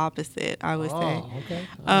completely opposite, I would say. Okay.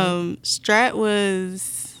 Strat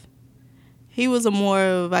he was a more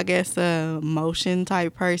of, I guess, a motion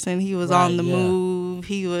type person. He was on the move.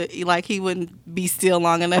 He wouldn't be still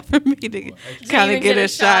long enough for me to kind of get a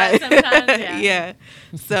shot. Sometimes, yeah.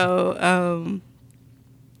 So,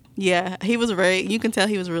 yeah, he was you can tell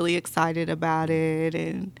he was really excited about it.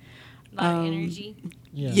 And a lot of energy.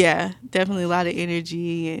 Yeah, definitely a lot of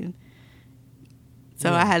energy. And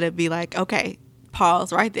so I had to be like, okay,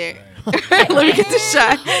 pause right there. Let me get the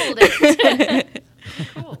shot. Hold it.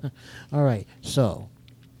 Cool. All right. So,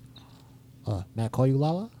 may I call you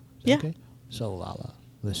Lala? Yeah. Okay. So, Lala,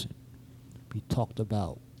 listen. We talked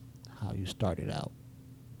about how you started out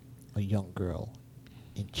a young girl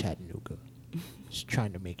in Chattanooga, just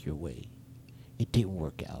trying to make your way. It didn't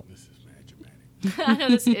work out. This is mad dramatic. I know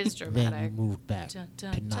this is Then dramatic. you moved back Dun,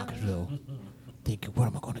 dun, to dun. Knoxville, thinking, what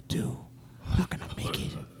am I going to do? How can I make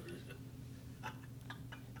it?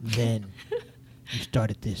 Then you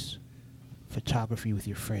started this photography with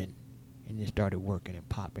your friend, and you started working and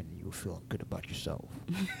popping, and you were feeling good about yourself.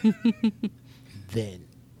 Then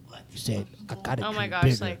you said, I got to Oh my dream gosh,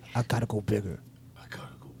 bigger. like- I got to go bigger. I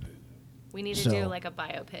gotta go big We need to So- do like a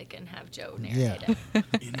biopic and have Joe narrate Yeah. it.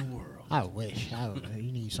 in the world. I wish.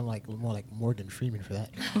 You need some more like Morgan Freeman for that.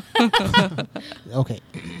 Okay.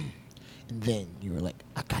 And then you were like,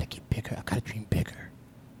 I gotta get bigger. I gotta dream bigger.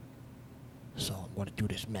 So I'm gonna do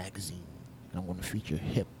this magazine, and I'm gonna feature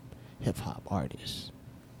hip hop artists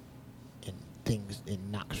and things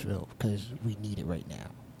in Knoxville because we need it right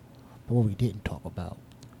now. But what we didn't talk about,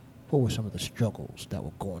 what were some of the struggles that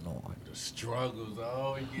were going on? The struggles,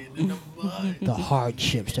 getting in the mud. The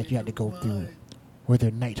hardships that you had to go through. Were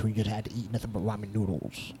there nights where you just had to eat nothing but ramen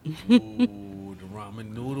noodles? Ooh, the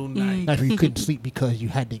ramen noodle night. Nights where you couldn't sleep because you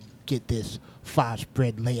had to get this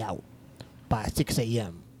 5-spread layout by 6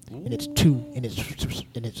 a.m. and it's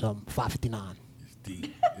 5:59. It's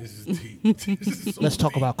deep. This is deep. This is so Let's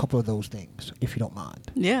talk deep. about a couple of those things, if you don't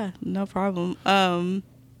mind. Yeah, no problem.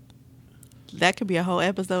 That could be a whole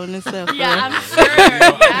episode in itself. Yeah, I'm bro. sure.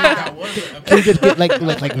 Yeah. Can we just get like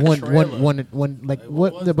one Like,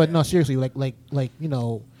 what was but no, that? seriously, like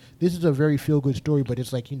this is a very feel good story, but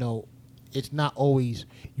it's like it's not always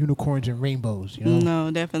unicorns and rainbows,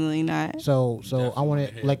 No, definitely not. So Definitely I want wanna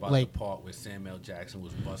to hear about the part where Samuel Jackson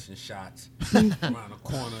was busting shots around the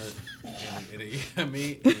corner, and you know what I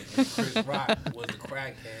mean? And Chris Rock was the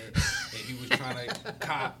crackhead, and he was trying to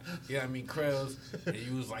cop, you know what I mean, Krells, and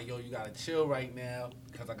he was like, yo, you gotta chill right now,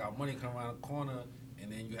 because I got money coming around the corner, and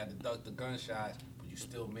then you had to duck the gunshots, but you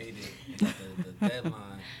still made it, and the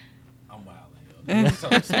deadline, I'm wilding. No,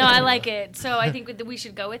 I like it. So I think we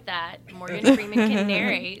should go with that. Morgan Freeman can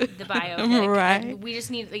narrate the biopic. Right. And we just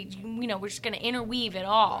need, we're just going to interweave it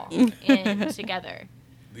all in together.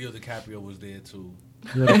 Leo DiCaprio was there too.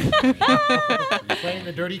 playing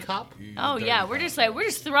the dirty cop. Oh yeah, we're just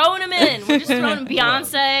throwing them in. We're just throwing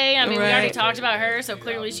Beyonce. I mean, we already Right. talked about her, so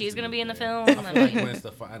clearly she's going to be in the film. I feel like Gwen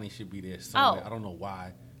Stefani should be there somewhere. Oh. I don't know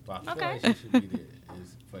why, but I feel Okay. like she should be there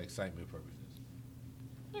for excitement purposes.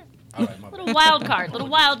 All right, my little bad. wild card I'm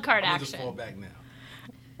action. gonna just fall back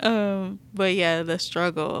now. But yeah, the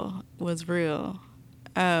struggle was real.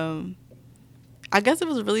 I guess it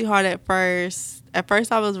was really hard at first. At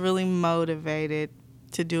first, I was really motivated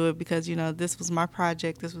to do it because, this was my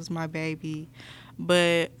project, this was my baby.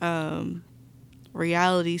 But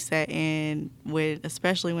reality set in,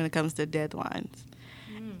 especially when it comes to deadlines.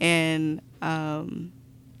 And some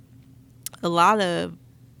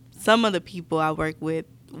of the people I work with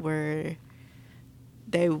were...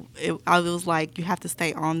 I was like, you have to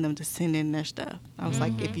stay on them to send in their stuff. I was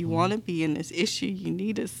like, if you want to be in this issue, you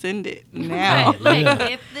need to send it now.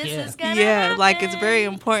 Like, if this is going to happen. Like it's very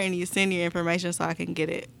important you send your information so I can get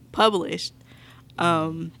it published.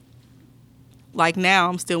 Like now,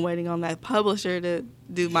 I'm still waiting on that publisher to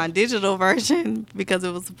do my digital version because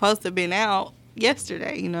it was supposed to have been out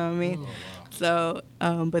yesterday. You know what I mean? Oh, wow. So,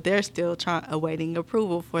 but they're still awaiting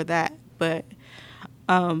approval for that. But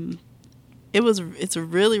it's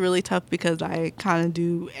really, really tough because I kind of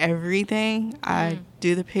do everything. I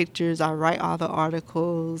do the pictures, I write all the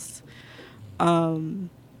articles. I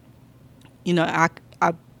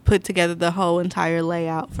put together the whole entire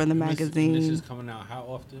layout for the magazine. This is coming out how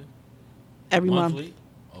often? Every Monthly?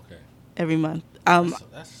 month. Okay. Every month.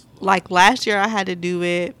 That's Like last year I had to do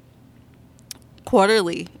it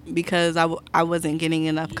quarterly because I wasn't getting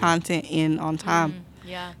enough content in on time.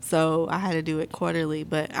 Yeah. So I had to do it quarterly,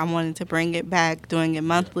 but I wanted to bring it back, doing it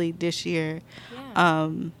monthly this year, Yeah.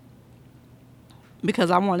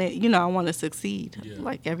 because I want to succeed Yeah.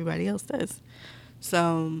 like everybody else does.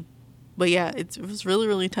 So, But yeah, it was really,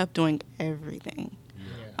 really tough doing everything.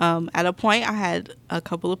 At a point, I had a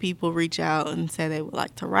couple of people reach out and say they would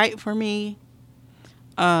like to write for me.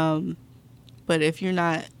 But if you're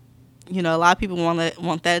not, a lot of people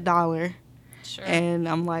want that dollar. Sure. And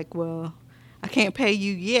I'm like, well, I can't pay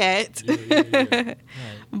you yet.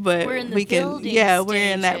 But We're in the we can, building we're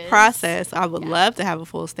in that stages. process. I would love to have a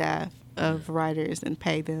full staff of writers and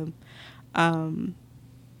pay them.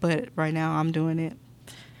 But right now I'm doing it.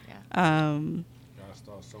 Gotta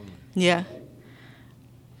start somewhere. Yeah.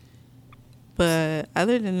 But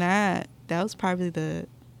other than that, that was probably the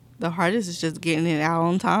hardest is just getting it out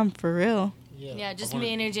on time for real. Yeah, just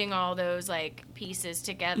managing all those like pieces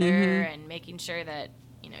together and making sure that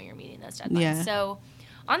you're meeting those deadlines. Yeah. So,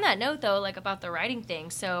 on that note though, like about the writing thing,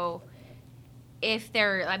 so if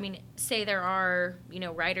say there are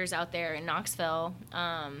writers out there in Knoxville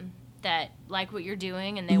that like what you're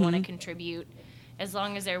doing and they want to contribute, as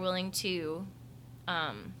long as they're willing to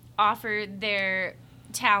offer their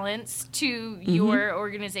talents to your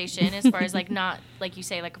organization, as far as like not like you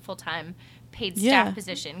say like a full-time paid staff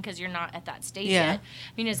position, because you're not at that stage yet. I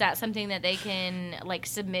mean, is that something that they can like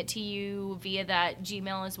submit to you via that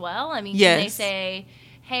Gmail as well? I mean, can they say,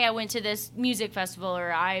 hey, I went to this music festival,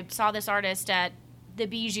 or I saw this artist at the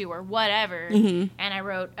Bijou or whatever, and I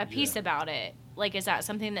wrote a piece about it? Like, is that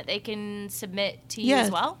something that they can submit to you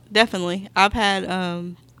as well? Definitely. I've had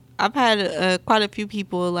quite a few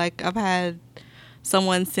people. Like, I've had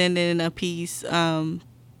someone send in a piece.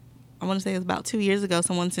 I want to say it was about 2 years ago.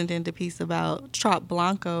 Someone sent in a piece about Trop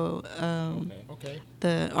Blanco,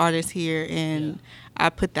 the artist here, and I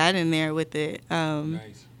put that in there with it.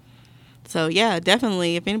 Nice. So yeah,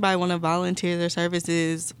 definitely. If anybody want to volunteer their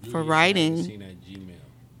services for writing,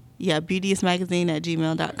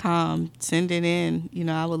 beauteousmagazine@gmail.com. Send it in.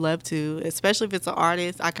 I would love to, especially if it's an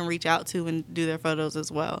artist I can reach out to and do their photos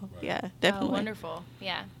as well. Right. Yeah, definitely. Oh, wonderful.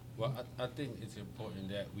 Yeah. Well, I think it's important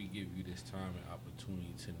that we give you this time and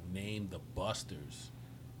opportunity to name the busters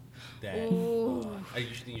that I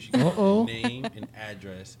usually think you should give a name and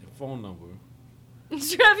address and phone number.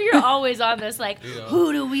 Trev, you're always on this, like,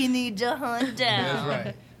 who do we need to hunt down? That's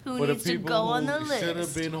right. Who needs to go on the list? Should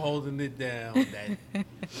have been holding it down, that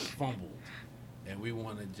fumbled. And we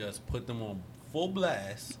want to just put them on full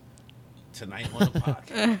blast tonight on the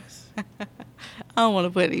podcast. I don't want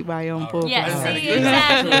to put anybody on full blast. Yeah, see,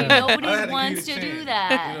 exactly. Nobody wants to do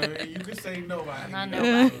that. You can say no. Not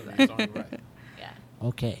nobody. That's only right. Yeah.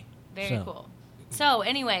 Okay. Very cool. So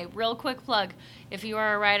anyway, real quick plug. If you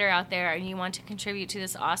are a writer out there and you want to contribute to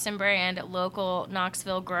this awesome brand, local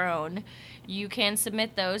Knoxville grown, you can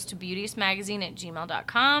submit those to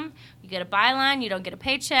beauteousmagazine@gmail.com. You get a byline, you don't get a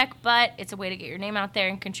paycheck, but it's a way to get your name out there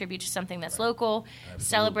and contribute to something that's local,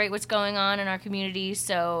 celebrate what's going on in our community.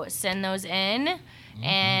 So send those in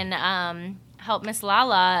and help Miss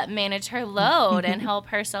Lala manage her load and help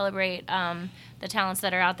her celebrate the talents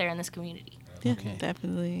that are out there in this community. Yeah,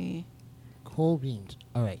 definitely. Cool beans.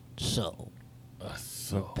 All right, so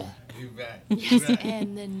we're back. You back. Yes,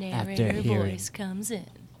 and the narrator voice comes in.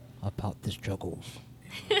 About the struggles.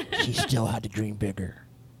 She still had to dream bigger.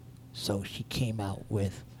 So she came out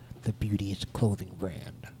with the Beauteous clothing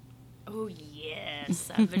brand. Oh,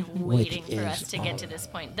 yes. I've been waiting for us to get to this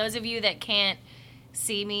point. Those of you that can't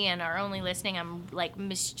see me and are only listening, I'm like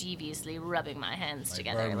mischievously rubbing my hands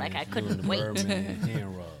together like I couldn't wait.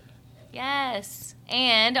 Hand rub. Yes.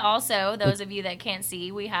 And also, those of you that can't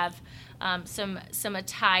see, we have some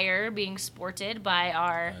attire being sported by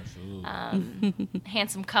our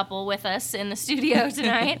handsome couple with us in the studio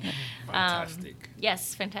tonight. Fantastic.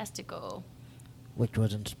 Yes, fantastico. Which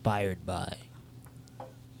was inspired by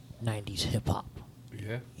 90s hip-hop.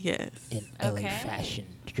 Yeah. Yes. In LA fashion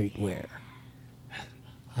streetwear.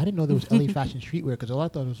 I didn't know there was LA fashion streetwear because I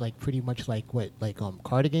thought it was like pretty much like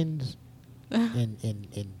cardigans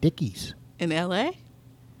and Dickies. In LA?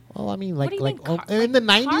 Well, I mean, like in the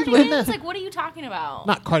 90s. Like, what are you talking about?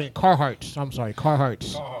 Not Carhartts. I'm sorry,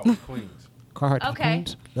 Carhartts. Queens. Carhartt Okay.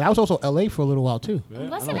 Queens. That was also LA for a little while too. Yeah,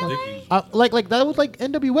 Was it LA? Like that was like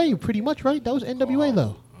NWA pretty much, right? That was NWA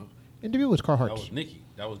though. NWA was Carhartts. That was Nikki.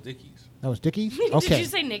 That was Dickies. That was Dickies. Did Okay. you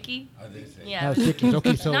say Nikki? I did say. Yeah. That was Dickies.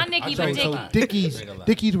 Okay, so Not Nikki, but Dickie. so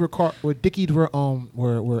Dickies were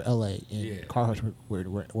LA and Carhartts were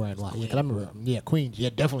in lot. Yeah, 'cause I remember. Yeah, Queens. Yeah,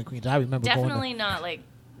 definitely Queens. I remember going. Definitely not like.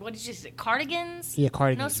 What did you say? Cardigans? Yeah,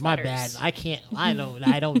 cardigans. No My sweaters. bad. I can't. I don't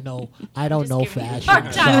know. I don't Just know giving you a fashion.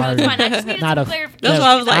 hard time. That's fine. I just needed Not some a. clarification. That's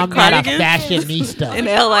why I was like, I'm not a cardigans? fashionista. In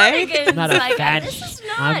LA? Cardigans, Not a like, fashion- this is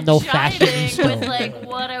not I'm no jiving fashionista. with like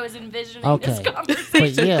what I was envisioning Okay. this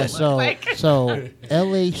conversation But yeah, to look like. so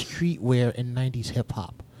LA streetwear and 90s hip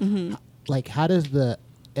hop. Mm-hmm. Like, how does the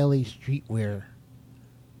LA streetwear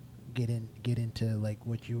get into like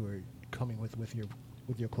what you were coming with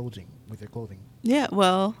your clothing? Yeah,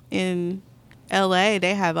 well, in LA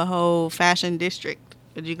they have a whole fashion district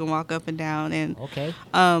that you can walk up and down, and Okay.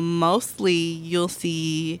 mostly you'll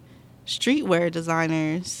see streetwear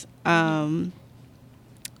designers,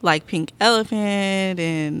 like Pink Elephant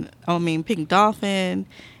and Pink Dolphin,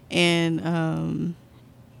 and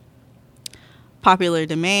Popular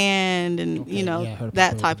Demand, and Okay, yeah, I heard of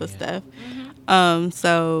that Popular type of Demand. stuff.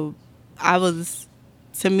 So I was,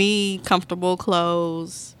 to me, comfortable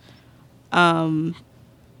clothes. Who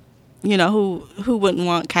wouldn't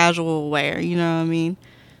want casual wear? You know what I mean?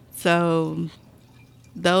 So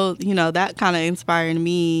those, that kind of inspired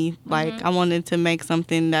me. Like I wanted to make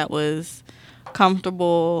something that was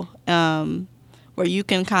comfortable, where you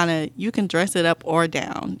can dress it up or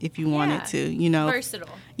down if you wanted to. Versatile.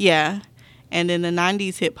 Yeah. And in the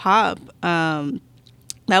 90s hip hop, that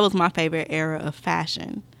was my favorite era of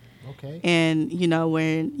fashion. Okay. And,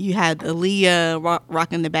 when you had Aaliyah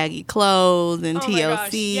rocking the baggy clothes, and Oh TLC. my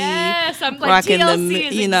gosh, yes, I'm like rocking TLC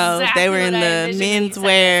is exactly they were in what I the envisioned when you men's said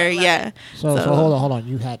wear. this. I love Yeah. it. So hold on.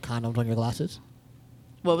 You had condoms on your glasses?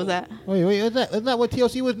 What was that? Wait, isn't that what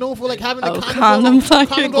TLC was known for? Like having the condoms on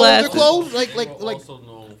your their glasses. clothes? Like also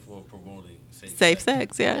known for promoting Safe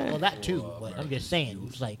sex, yeah. well, that too. But I'm just saying,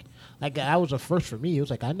 it's like that was a first for me. It was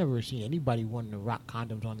like I never seen anybody wanting to rock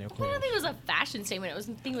condoms on their I clothes. don't think it was a fashion statement. I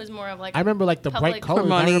think it was more of like I remember like the public bright colors.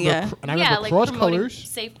 promoting, I remember like cross promoting colors.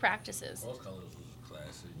 safe practices. Those colors was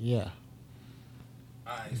classic. Yeah.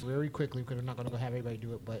 Alright, Very quickly, because we're not gonna have everybody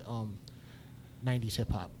do it, but 90s hip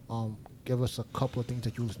hop. Give us a couple of things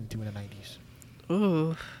that you listened to in the 90s.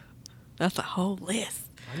 Ooh, that's a whole list.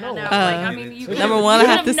 I know. You could number have- one, you I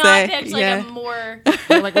have could to not say, picked, yeah. a more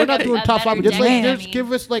Like we're not doing a top five, but better just decade, I just mean.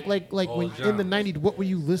 give us like Oh, when in the 90s, what were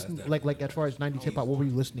you listening like as far as 90s hip hop? What were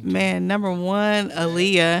you listening to? Man, number one,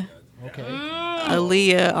 Aaliyah. Okay.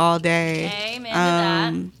 Aaliyah all day.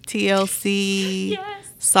 Amen to TLC,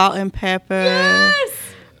 Yes. Salt and Pepper. Yes.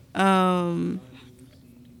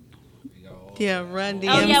 Yeah, Run DMC.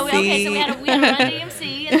 Oh yeah. Okay. So we had a Run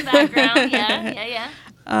DMC in the background. Yeah.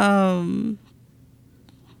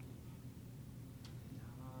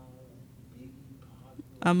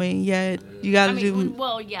 You gotta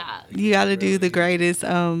yeah. You gotta do the greatest.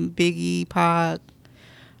 Biggie, Pac.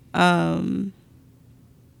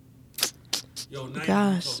 Yo, 90s,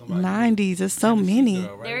 Gosh, talking about 90s. There's so Tennessee many.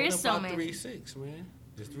 girl, right? There What is so about many. 3-6, man.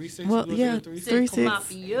 Just 3-6. Well, You yeah, gonna do 3-6.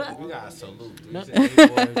 Mafia. We gotta salute.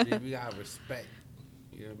 3-6 boys, we gotta respect.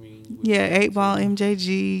 You know what I mean? Yeah, 8 Ball,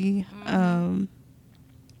 MJG.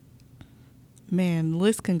 Man, the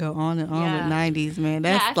list can go on and on Yeah. with 90s, man.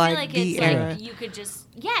 Yeah, That's I feel like the it's era. like you could just.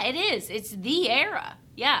 Yeah, it is. It's the era.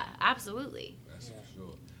 Yeah, absolutely. That's for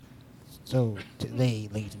sure. So today,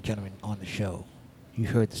 ladies and gentlemen, on the show, you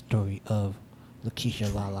heard the story of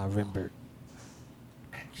Lakeisha Lala Rimbert,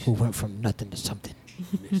 who went from nothing to something.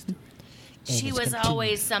 And She it's was continued.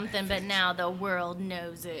 always something, but now the world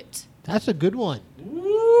knows it. That's a good one.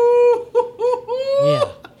 Woo! Yeah.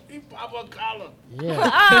 He pop a collar.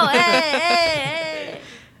 Yeah. Oh, hey.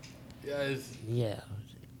 Yes. Yeah.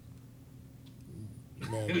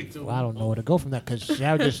 Man, well, I don't know where to go from that because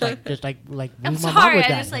that was just like I'm blew my mind sorry, with I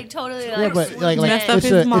that. just totally Yeah, but swooped like Messed in. up it's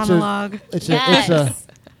his a monologue. Yes.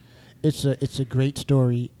 it's a great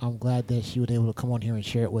story. I'm glad that she was able to come on here and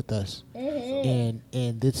share it with us, and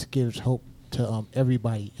this gives hope to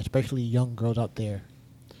everybody, especially young girls out there,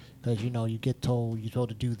 because you get told you're told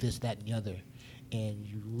to do this, that, and the other, and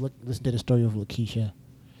you listen to the story of Lakeisha,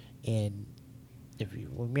 and if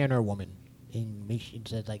you're a man or a woman, and make sure it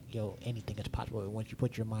says like anything is possible once you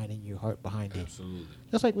put your mind and your heart behind it. Absolutely.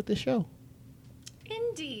 Just like with this show.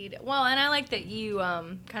 Indeed. Well, and I like that you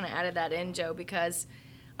kind of added that in, Joe, because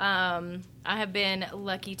I have been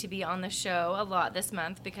lucky to be on the show a lot this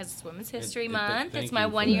month because it's Women's History Month. thank It's my you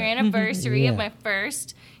for 1 year that. anniversary Yeah. of my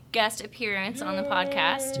first guest appearance on the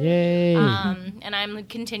podcast. Yay! And I'm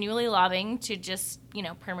continually lobbying to just,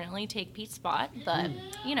 permanently take Pete's spot. But,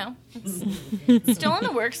 it's still in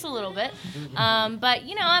the works a little bit. But,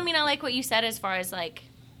 I like what you said as far as, like,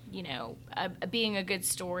 being a good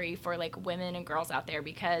story for, like, women and girls out there.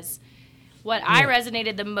 Because what I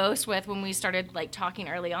resonated the most with when we started, like, talking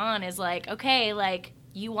early on is, like, okay, like,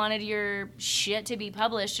 you wanted your shit to be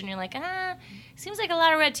published, and you're like, seems like a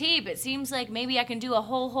lot of red tape. It seems like maybe I can do a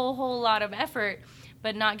whole lot of effort,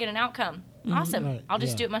 but not get an outcome. Awesome. Right, I'll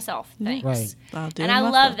just yeah. do it myself. Thanks. Right. I'll do And it I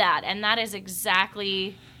myself. love that. And that is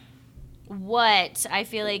exactly what I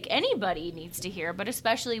feel like anybody needs to hear, but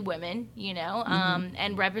especially women,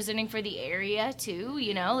 and representing for the area too,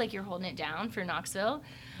 like you're holding it down for Knoxville.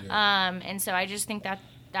 And so I just think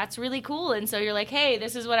that's really cool. And so you're like, hey,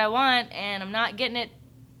 this is what I want, and I'm not getting it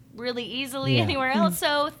really easily anywhere else.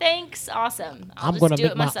 So thanks, awesome. I'm just gonna do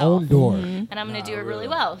make it my myself, own door. and I'm gonna do it really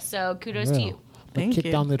well. So kudos to you. Thank kick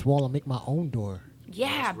you. down this wall and make my own door.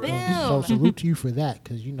 Yeah, boom. So salute to you for that,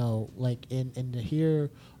 because like and to hear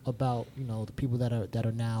about the people that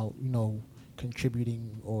are now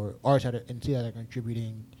contributing, or artists that are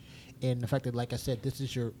contributing, and the fact that, like I said, this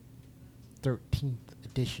is your 13th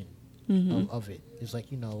edition of it. It's like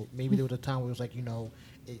maybe there was a time where it was like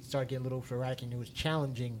it started getting a little sporadic and it was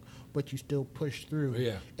challenging, but you still pushed through.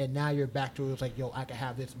 Yeah. And now you're back to it. It's like, yo, I could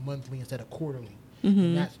have this monthly instead of quarterly.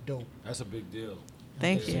 And that's dope. That's a big deal.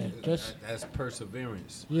 Thank you. That's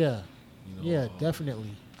perseverance. Yeah. You know,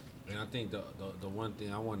 Definitely. And I think the one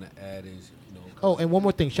thing I want to add is, Oh, and one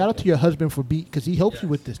more thing. Shout out to your husband for because he helps you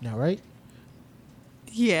with this now, right?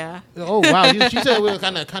 Yeah. Oh wow, she said we were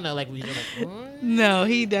kind of like we were like. What? No,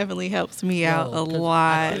 he definitely helps me out a 'cause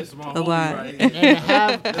lot, It's my a homie, lot. right?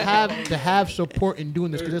 And to have support in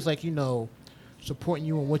doing this, because it's like supporting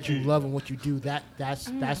you in what you love and what you do. That's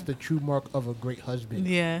the true mark of a great husband.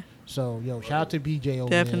 Yeah, So shout out to BJ over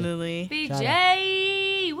there. definitely.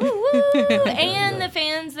 BJ, woo woo, and the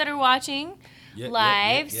fans that are watching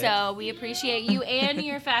live. So we appreciate you and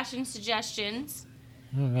your fashion suggestions.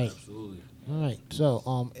 All right, Absolutely. all right.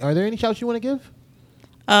 So are there any shouts you want to give?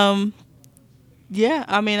 Yeah,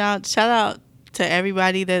 I mean, I'll shout out to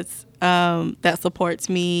everybody that's that supports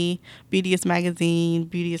me, Beauteous Magazine,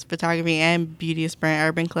 Beauteous Photography, and Beauteous Brand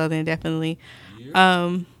Urban Clothing, definitely.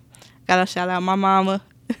 Gotta shout out my mama.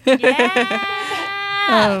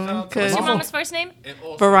 Yeah. What's your 'cause mama's first name? And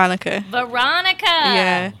also, Veronica. Veronica.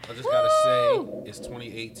 Yeah. I just gotta say, it's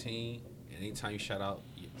 2018, and anytime you shout out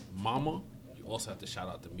your mama, you also have to shout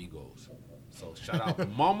out the Migos. So shout out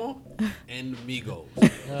Mama and the Migos.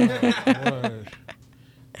 Word.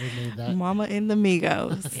 We need that. Mama and the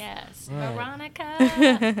Migos. Yes, All right.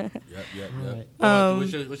 Veronica. Yep.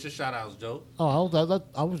 Right. What's your shout outs, Joe? Oh, I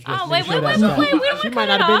was just Oh, making wait, sure wait, that's wait, that. we don't She cut might it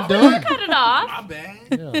not have off. been We don't done. cut it off. My bad.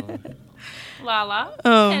 Yeah. Lala,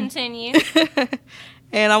 continue.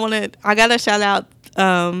 And I gotta shout out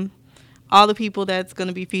all the people that's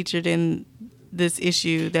gonna be featured in this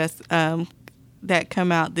issue that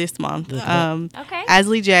come out this month. Okay.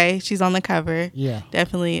 Asley J, she's on the cover. Yeah.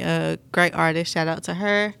 Definitely a great artist. Shout out to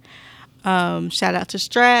her. Shout out to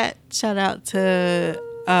Strat. Shout out to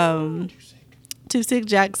Too Sick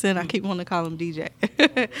Jackson. I keep wanting to call him DJ.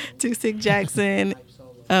 Too Sick Jackson.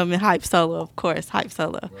 And Hype Solo, of course. Hype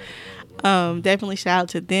Solo. Definitely shout out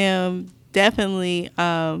to them. Definitely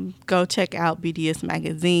go check out Beauteous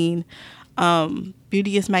Magazine.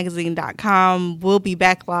 Beauteousmagazine.com. We'll be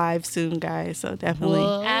back live soon, guys. So definitely.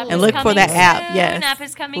 App And is look for coming the app. soon. Yes. App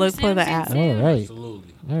is coming Look soon, for the soon, app. soon. All right.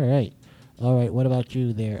 Absolutely. All right. What about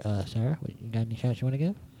you there, Sarah? You got any shouts you want to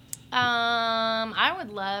give? I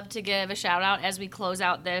would love to give a shout out as we close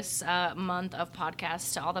out this month of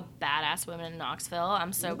podcasts to all the badass women in Knoxville.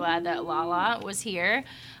 I'm so glad that Lala was here.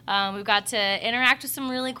 We've got to interact with some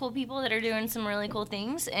really cool people that are doing some really cool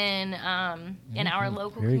things in our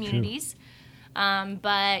local Very true. communities.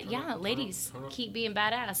 But yeah, ladies, keep being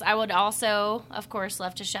badass. I would also, of course,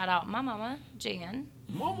 love to shout out my mama, Jan.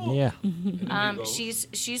 Mama. Yeah.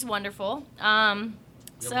 She's wonderful. Your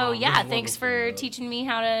So mom yeah, is thanks for wonderful, teaching me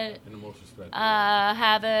how to In the most respect.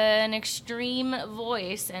 have an extreme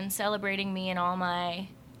voice and celebrating me in all my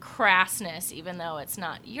crassness, even though it's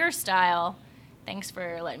not your style. Thanks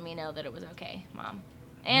for letting me know that it was okay, Mom.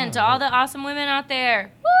 And to all the awesome women out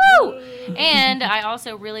there, woo! And I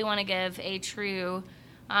also really want to give a true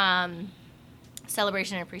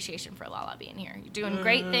celebration and appreciation for Lala being here. You're doing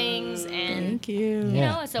great things, and Thank you. you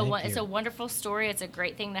Yeah, know, thank it's you. a wonderful story. It's a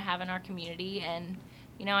great thing to have in our community, and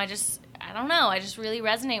I don't know. I just really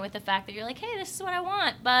resonate with the fact that you're like, hey, this is what I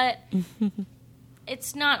want, but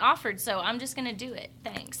it's not offered, so I'm just gonna do it.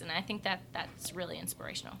 Thanks, and I think that's really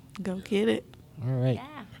inspirational. Go get it. All right.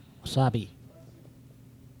 Yeah. Wasabi.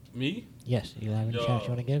 Me? Yes. You have any Yo. shouts you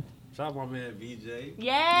want to give? Shout out my man VJ.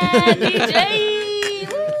 Yeah,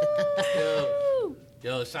 DJ. Woo!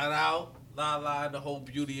 Yo, shout out Lala and the whole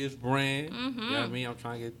Beauteous brand. Mm-hmm. You know what I mean? I'm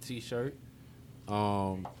trying to get a t-shirt.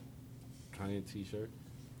 Trying to get a t-shirt.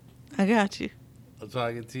 I got you. I'm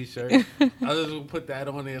trying to get a t-shirt. I just gonna put that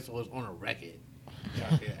on there so it's on a record. So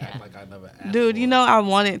I can act like I never asked Dude, for you it. know I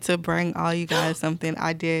wanted to bring all you guys something.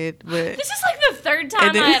 I did, but This is like the third time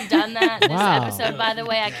And then- I have done that this Wow. episode. By the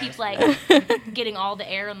way, I keep like getting all the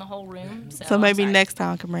air in the whole room. So, I'm maybe sorry. next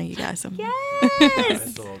time I can bring you guys something. Yes.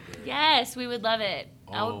 It's all good. Yes, we would love it.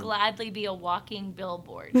 I would Oh. gladly be a walking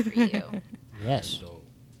billboard for you. Yes. So,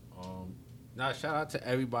 now shout out to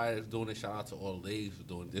everybody that's doing it. Shout out to all the ladies for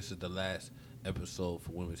doing it. This is the last episode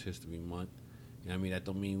for Women's History Month. You know what I mean? That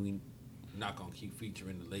don't mean we not gonna keep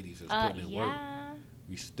featuring the ladies that's putting in work.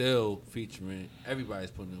 We still featuring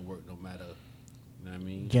everybody's putting in work, no matter, you know what I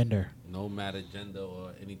mean? Gender. No matter gender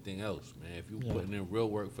or anything else, man. If you putting in real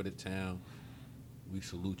work for the town, we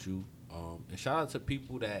salute you. And shout out to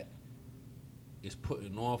people that is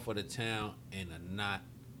putting on for the town and are not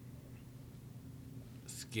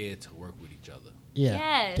scared to work with each other. Yeah,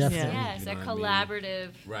 yes, definitely. yes, You know a what I mean? collaborative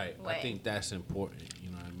Right. way. I think that's important. You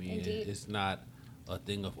know what I mean? Indeed. It's not a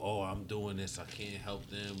thing of, oh, I'm doing this, I can't help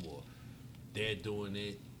them, or they're doing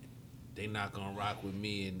it, they not gonna rock with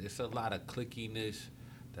me. And it's a lot of clickiness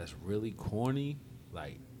that's really corny,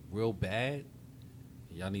 like real bad.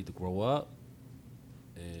 Y'all need to grow up.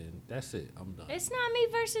 And that's it. I'm done. It's not me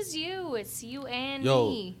versus you. It's you and Yo,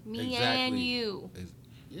 me. Me exactly. and you.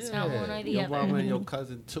 It's not one or the your other. mama and your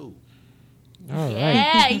cousin too. All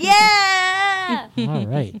right. Yeah, yeah. All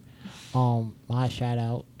right. My shout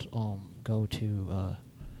out go to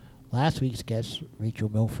last week's guest, Rachel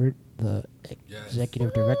Milford, the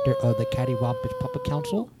executive director of the Cattywampus Puppet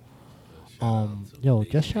Council.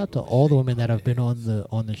 Just shout out to all the women that have been on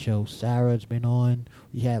the show. Sarah's been on.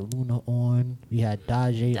 We had Luna on. We had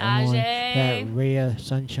Daje on. We had Rhea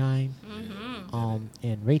Sunshine.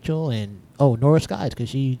 And Rachel and Nora Skies, because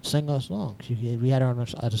she sang our song. We had her on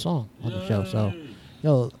as a song on the show.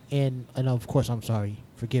 So, and of course, I'm sorry.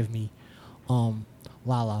 Forgive me.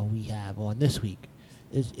 Lala, we have on this week.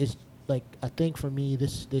 It's like, I think for me,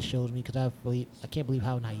 this shows me, because I can't believe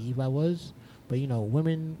how naive I was. But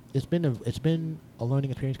women, it's been a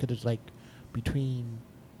learning experience, because it's like between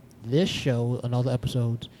this show and other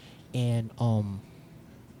episodes and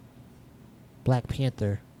Black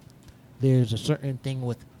Panther, there's a certain thing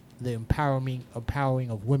with the empowering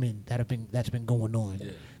of women that's been going on.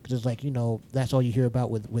 Because it's like, that's all you hear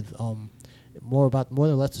about with more or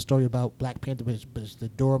less the story about Black Panther, but it's the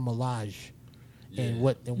Dora Milaje and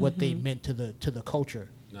what they meant to the culture.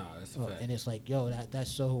 No, that's a fact. And it's like,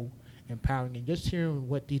 that's so empowering. And just hearing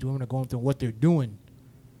what these women are going through and what they're doing,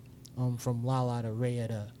 from Lala to Rhea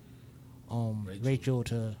to Rachel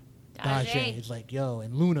to Daje, it's like,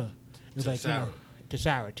 and Luna, it's like, Sarah. To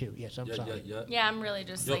Sarah too. Yes, I'm sorry. Yeah, I'm really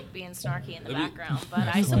just like being snarky in the Let me- background, but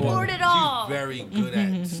I support it all. She's very good at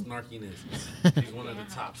snarkiness. She's one of the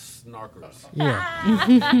top snarkers.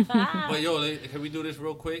 Yeah. But can we do this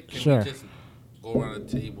real quick? Can Sure. we just go around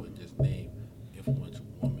the table and just name influential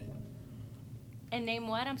woman? And name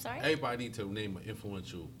what? I'm sorry. Everybody needs to name an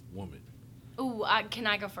influential woman. Ooh, can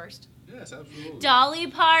I go first? Yes, absolutely. Dolly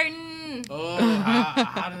Parton. Oh,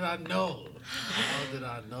 how did I know? How did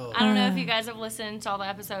I know? I don't know if you guys have listened to all the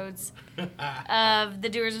episodes of the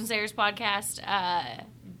Doers and Sayers podcast,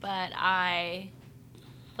 but I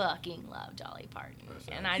fucking love Dolly Parton.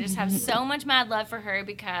 And I just have so much mad love for her,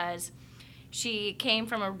 because she came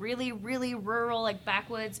from a really, really rural, like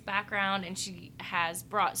backwoods background, and she has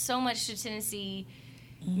brought so much to Tennessee,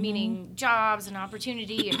 meaning jobs and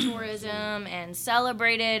opportunity and tourism, and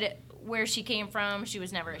celebrated where she came from. She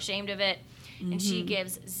was never ashamed of it. And she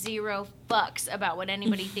gives zero fucks about what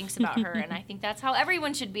anybody thinks about her. And I think that's how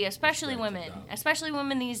everyone should be, especially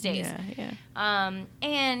women these days. Yeah.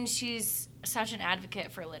 And she's such an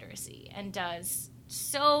advocate for literacy and does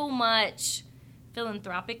so much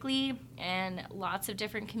philanthropically and lots of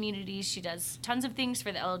different communities. She does tons of things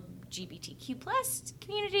for the LGBTQ plus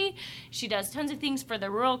community. She does tons of things for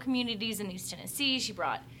the rural communities in East Tennessee. She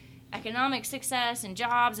brought economic success and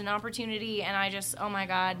jobs and opportunity. And I just, oh my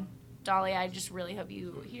God, Dolly, I just really hope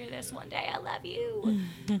you hear this one day. I love you.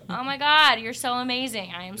 Oh my God, you're so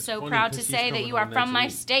amazing. I am so funny proud to because say she's that you coming are on from my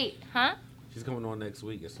next week. state. Huh? She's coming on next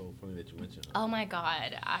week. It's so funny that you mentioned her. Oh my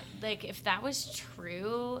God. If that was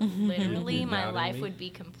true, literally You my doubting life me? would be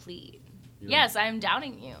complete. You Yes, I am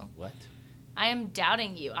doubting you. What? I am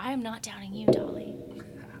doubting you. I am not doubting you, Dolly.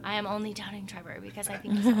 I am only doubting Trevor because I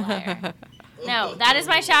think he's a liar. No, that is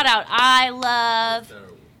my shout out. I love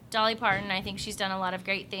Terrible. Dolly Parton. I think she's done a lot of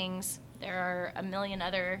great things. There are a million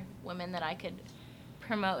other women that I could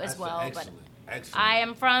promote as That's well. excellent. But Excellent. I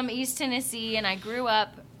am from East Tennessee, and I grew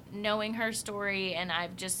up knowing her story, and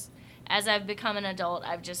I've just, as I've become an adult,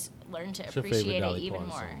 I've just learned to What's your favorite appreciate it Dolly even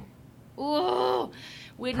Parton more. song? Ooh.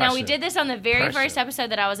 Now, we Pressure. did this on the very Pressure. first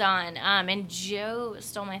episode that I was on, and Joe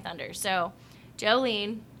stole my thunder. So,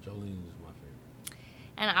 Jolene, Jolene is my favorite.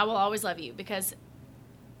 and I will always love you because,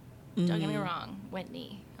 don't get me wrong,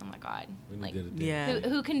 Whitney, oh my God. Whitney Like, did it. Yeah.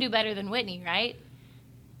 who can do better than Whitney, right?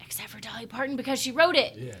 Except for Dolly Parton because she wrote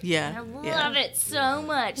it. Yeah. And I Yeah. love it so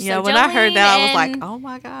much. Yeah, So when I heard Jolene that, I was like, and- oh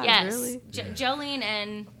my God, yes, really? Jolene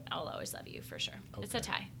and I'll always love you for sure. It's a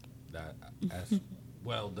Okay. tie. That's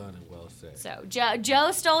Well done and well said. So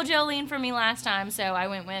Joe stole Jolene from me last time, so I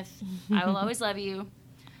went with I Will Always Love You.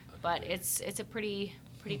 But it's a pretty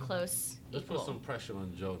close Let's equal. put some pressure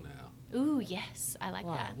on Joe now. Ooh, yes, I like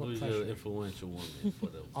that. Who's your influential woman for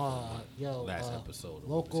the last episode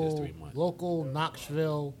of History Month? Local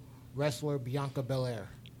Knoxville wrestler Bianca Belair.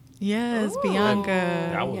 Yes, Ooh. Bianca.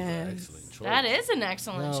 That was an Yes. excellent choice. That is an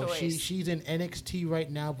excellent No, choice. she's in NXT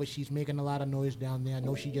right now, but she's making a lot of noise down there. I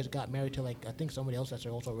know she just got married to I think somebody else that's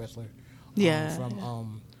also a wrestler. Yeah.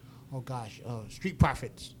 Street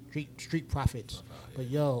Profits. Street Profits. But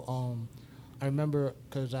I remember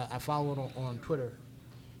because I followed her on Twitter,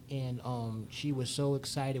 and she was so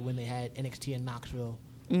excited when they had NXT in Knoxville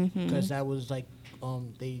because that was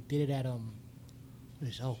they did it at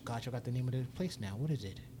I forgot the name of the place now. What is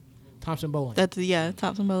it? Thompson Bowling.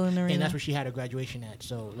 Thompson Bowling Arena. And that's where she had her graduation at.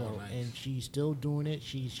 So, nice. And she's still doing it.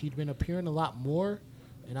 She's been appearing a lot more,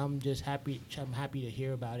 and I'm just happy. I'm happy to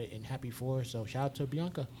hear about it and happy for her. So shout out to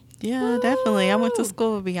Bianca. Yeah, definitely. I went to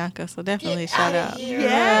school with Bianca, so definitely shout out.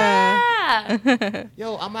 yeah.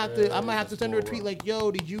 Yo, I might have to send her a tweet like,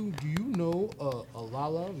 "Yo, do you know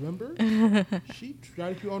Alala? Remember? She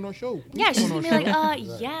tried to be on our show. Yeah, she's gonna be like, Right.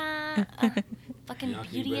 yeah. Fucking Bianca,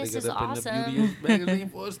 you better Beauteous get is up in the awesome. Beauteous magazine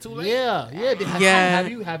before it's too late. Yeah. Yeah.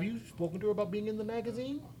 Have you spoken to her about being in the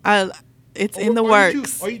magazine? It's Or in the are you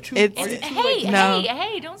works. too- are you too- It's- are you too, Hey, No.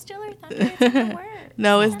 hey, don't steal her thunder. It's in the works.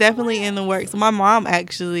 No, it's in the definitely in the works. My mom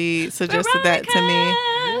actually suggested that to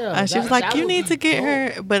me. Yeah, She was like, "You need to get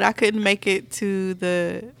her," but I couldn't make it to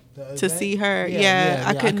to event? see her. Yeah,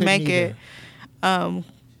 I couldn't make either. it.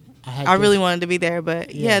 had I really just- wanted to be there,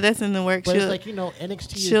 but Yeah. that's in the works. But She'll- it's like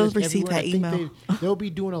NXT. she'll is just receive everywhere. that I think email. they'll be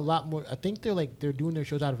doing a lot more. I think they're doing their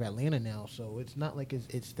shows out of Atlanta now, so it's not like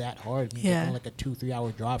it's that hard. I mean, Yeah. it's only like a 2-3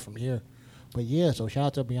 hour drive from here. But yeah, so shout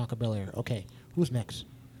out to Bianca Belair. Okay, who's next? Is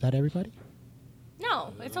that everybody?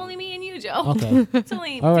 No, it's only me and you, Joe. Okay. It's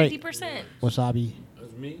only All right. 50%. Wasabi.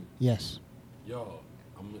 That's me. Yes. Yo,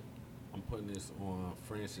 I'm putting this on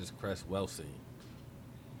Frances Cress Welsing.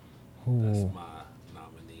 That's Ooh. my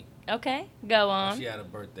nominee. Okay, go on. She had a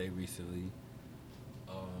birthday recently.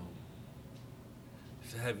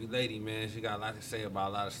 She's a heavy lady, man. She got a lot to say about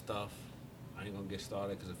a lot of stuff. I ain't gonna get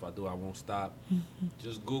started because if I do, I won't stop.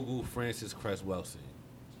 Just Google Frances Cress Welsing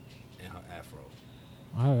and her afro.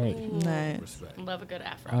 All right. Nice. Respect. Love a good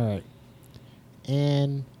afro. All right.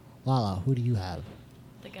 And Lala, who do you have?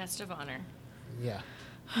 The guest of honor. Yeah.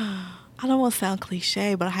 I don't want to sound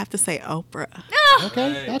cliche, but I have to say Oprah.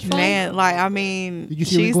 Okay, Hey. that's fine. Man, I mean, Did you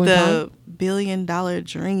see she's Wrinkle in the $1 billion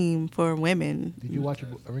dream for women. Did you watch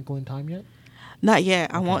A Wrinkle in Time yet? Not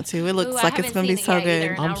yet. I want to. It looks Ooh, I like it's haven't going to be seen so it yet good.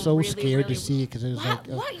 either. I'm I so really, scared really- to see it because it's What?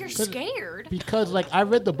 like What? You're 'cause- scared? Because I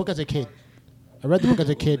read the book as a kid. I read the book as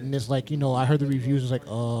a kid, and it's like I heard the reviews. It's like,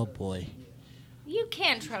 oh boy, You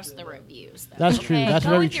can't trust the reviews, though. That's true. okay? That's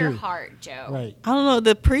Go very with your true. heart, Joe. right? I don't know.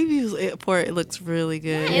 The previews for it looks really Yeah,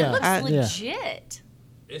 good. it Yeah. looks I- yeah. legit.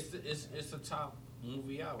 It's a top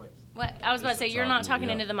movie out. What? I was about to It's say, a you're top not movie talking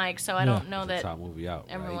out. into the mic, so I Yeah. don't know It's a that top movie out.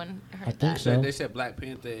 right? everyone heard I think that. so. They said Black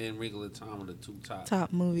Panther and Wrinkle in Time are the two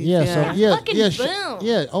top movies. Yeah, Yeah. so yeah, Fucking yeah, boom.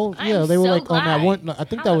 yeah. Oh, I'm yeah. They were so like on that glad. one. I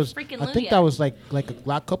think that was. I think Hallelujah. that was like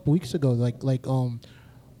a couple weeks ago.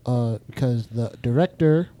 Because the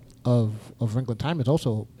director of Wrinkle in Time is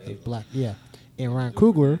also black. Yeah, and Ryan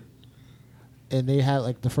Coogler. And they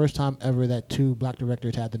had the first time ever that two black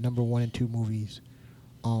directors had the number 1 and 2 movies,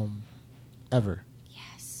 ever.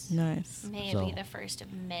 Yes. Nice. May it So- be the first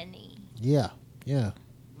of many. Yeah, yeah.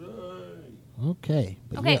 Okay.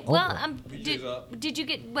 But Okay, yeah, well, Oprah. did you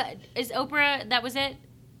get what is Oprah? That was it.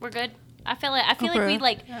 We're good. I feel like we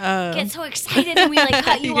Oprah, get so excited and we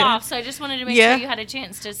cut you Yeah. off. So I just wanted to make Yeah. sure you had a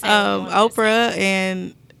chance to say. what you wanted to say. Oprah,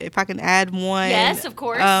 and if I can add one. Yes, of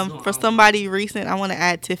course. For somebody recent, I want to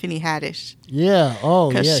add Tiffany Haddish. Yeah.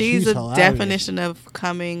 Oh, yeah. Because she's a hilarious. definition of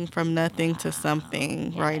coming from nothing to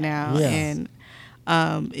something right now. Yeah.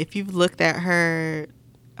 And if you've looked at her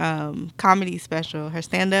comedy special, her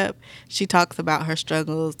stand-up, she talks about her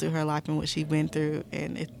struggles through her life and what she went through.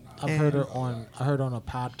 And I heard her on a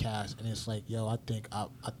podcast, and it's like, yo, I think I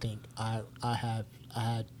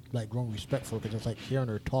had grown respect for her because it's like hearing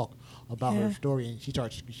her talk about her story, and she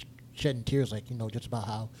starts shedding tears, just about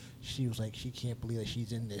how she was like she can't believe that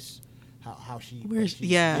she's in this, how she,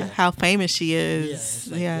 how famous she yeah, is.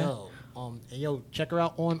 it's like, yo, check her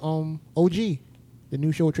out on OG, the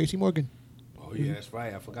new show with Tracy Morgan. Oh yeah, that's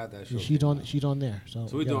right. I forgot that show. She's on there. So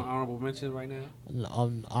So we doing honorable mentions right now?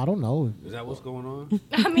 I don't know. Is that what's going on?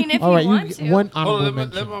 I mean, if All right, you want get to. one Hold honorable on,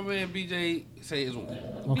 let mention. my man BJ say his one.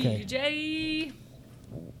 Okay. BJ.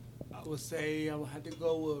 I would say I would have to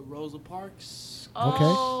go with Rosa Parks.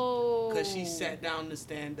 Oh. because she sat down to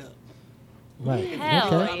stand up. Right.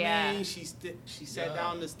 Hell Okay. yeah. She sat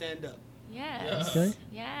down to stand up. Yes. Okay.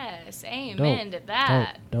 Yes. Amen to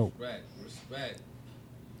that. Dope. Right. Respect.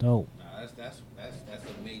 Dope. Nah, that's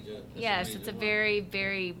a major. Yes, it's a very,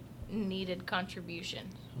 very needed contribution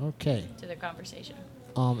Okay. to the conversation.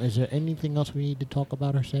 Is there anything else we need to talk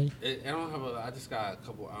about or say? I don't have I just got a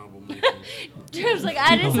couple honorable mentions. Drew's like,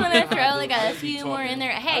 I just want to throw I like just a be few more talking. in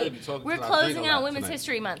there. I Hey, just be talking we're till I drink closing a out lot Women's tonight.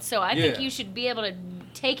 History Month, so I think Yeah. you should be able to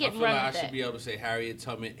take I it feel and like run I with should it. be able to say Harriet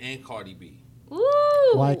Tubman and Cardi B. Woo!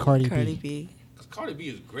 Why Cardi Cardi B? B. Because Cardi B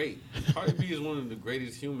is great. Cardi B is one of the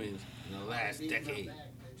greatest humans in the last decade.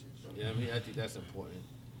 You know what I mean? I think that's important.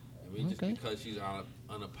 I mean, just Okay. because she's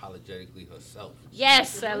unapologetically herself.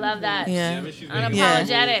 Yes, I love that. Yeah. I mean, she's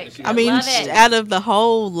Unapologetic. she- I mean, love it. out of the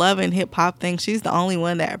whole love and hip hop thing, she's the only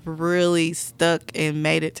one that really stuck and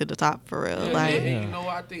made it to the top for real. Yeah, Like, and you know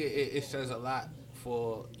what? I think it says a lot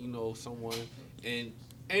for someone and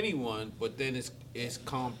anyone, but then it's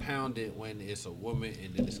compounded when it's a woman,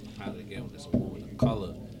 and then it's compounded again when it's a woman of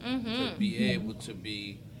color. To be able to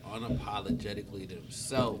be unapologetically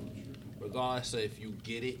themselves, regardless of if you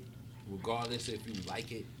get it, regardless if you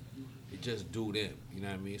like it, just do them. You know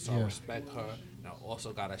what I mean? So I Yeah. respect her. And I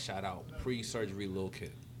also got to shout out pre-surgery Lil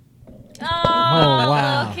Kim. Oh,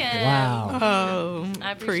 wow. Kim. Wow. oh,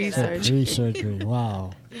 I appreciate that. pre-surgery. Pre-surgery.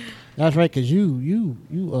 Wow. That's right, because you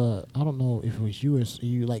I don't know if it was you or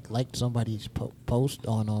you liked somebody's post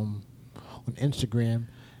on Instagram.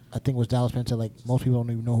 I think it was Dallas Penn said like most people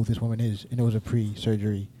don't even know who this woman is, and it was a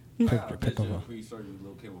pre-surgery pic of her. Pre-surgery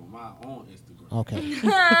Lil Kim on my own Instagram. Okay.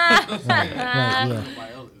 right, yeah.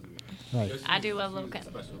 Nobody else is. Right. Just I do she's love Lil a Kim.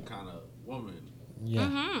 special kind of woman.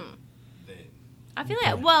 Yeah. That I feel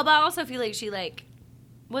like, well, but I also feel like she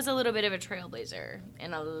was a little bit of a trailblazer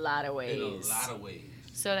in a lot of ways. in a lot of ways.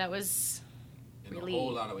 So that was In really a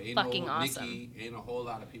whole lot of ways. Ain't fucking no awesome. Nikki, ain't a whole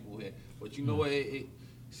lot of people here. But you know what?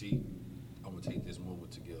 See, I'm gonna take this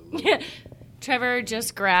moment to get a little. Trevor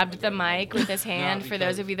just grabbed the mic with his hand for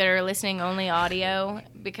those because- of you that are listening only audio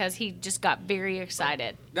because he just got very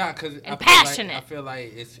excited. Nah, because And passionate. I feel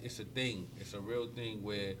like it's a thing. It's a real thing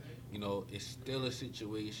where it's still a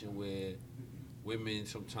situation where women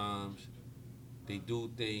sometimes they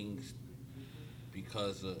do things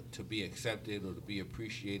because to be accepted or to be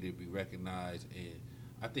appreciated, be recognized. And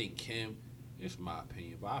I think Kim, it's my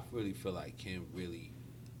opinion, but I really feel like Kim really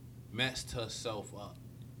messed herself up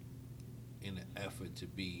in an effort to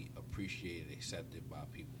be appreciated, accepted by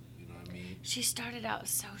people. You know what I mean? She started out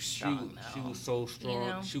so strong, She though. was so strong. You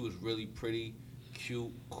know? She was really pretty,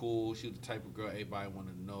 cute, cool. She was the type of girl everybody want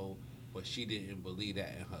to know, but she didn't believe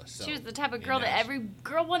that in herself. She was the type of And girl that that's- every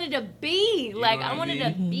girl wanted to be. You Like, know what I I wanted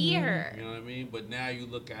mean? to be her. You know what I mean? But now you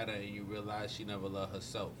look at her and you realize she never loved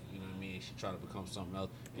herself. You know what I mean? She tried to become something else,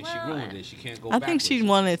 and she Well, ruined it. She can't go I back. think she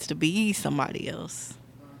wanted to be somebody else.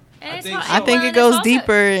 And I it's think not- so. I think well, it and goes it's also-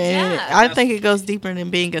 deeper, and yeah. I think it goes deeper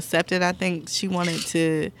than being accepted. I think she wanted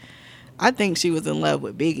to. I think she was in love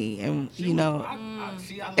with Biggie, and She you was- know,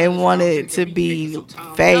 see, I love and this wanted conversation. to We be taking some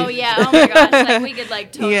time. faith. Oh, yeah. Oh, my gosh. Like, we could,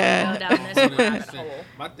 totally Yeah. go down this You know what I'm rabbit saying? hole.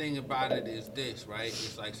 My thing about it is this, right?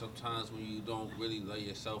 It's like sometimes when you don't really love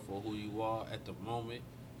yourself or who you are at the moment,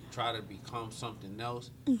 you try to become something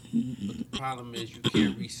else. But the problem is you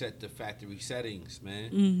can't reset the factory settings,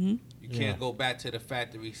 man. You can't go back to the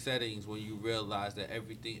factory settings when you realize that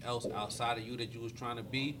everything else outside of you that you was trying to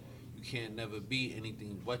be, you can't never be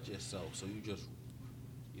anything but yourself. So you just,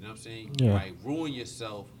 you know what I'm saying? You Yeah. might ruin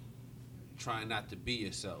yourself trying not to be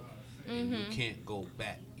yourself. And you can't go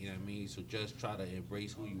back, you know what I mean? So just try to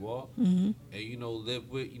embrace who you are. And, live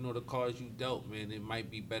with, the cards you dealt, man. It might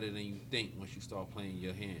be better than you think once you start playing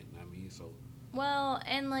your hand, I mean? So, Well,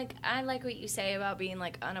 and I like what you say about being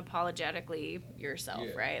unapologetically yourself,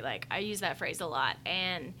 Yeah. right? Like I use that phrase a lot,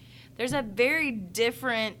 and there's a very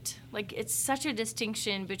different it's such a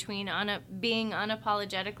distinction between being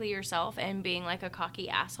unapologetically yourself and being a cocky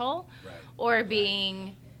asshole, Right. or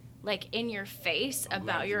being in your face I'm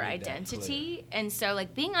glad about you your made that identity. And so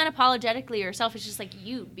being unapologetically yourself is just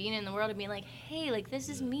you being in the world and being hey, this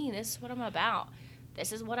is me, this is what I'm about.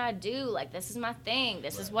 This is what I do. This is my thing.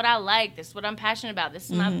 This is what I like. This is what I'm passionate about. This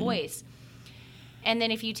is my voice. And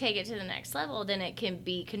then if you take it to the next level, then it can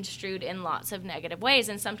be construed in lots of negative ways.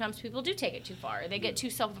 And sometimes people do take it too far. They get too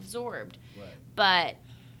self-absorbed. Right. But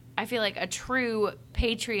I feel like a true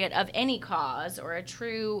patriot of any cause or a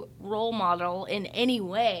true role model in any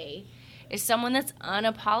way is someone that's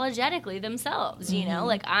unapologetically themselves. You know,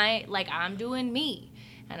 I'm doing me.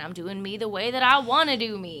 And I'm doing me the way that I want to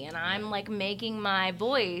do me. And I'm making my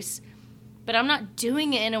voice. but I'm not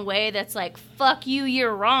doing it in a way that's like, fuck you,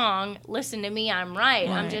 you're wrong. Listen to me, I'm right.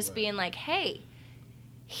 I'm just being like, hey,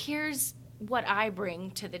 here's what I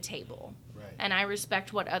bring to the table. Right. And I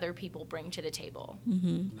respect what other people bring to the table.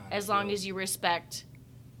 Mm-hmm. As long as you respect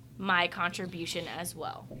my contribution as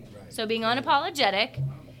well. Right. So being unapologetic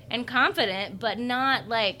and confident, but not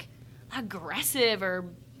like aggressive or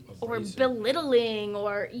belittling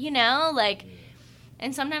or, like... Yeah.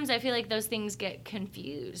 And sometimes I feel like those things get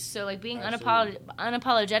confused. So, like, being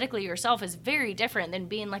unapologetically yourself is very different than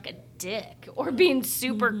being, like, a dick or being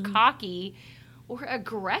super cocky or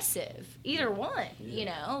aggressive. Either one,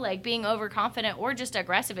 like being overconfident or just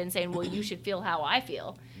aggressive and saying, well, you should feel how I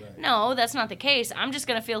feel. Right. No, that's not the case. I'm just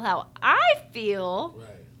going to feel how I feel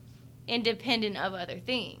independent of other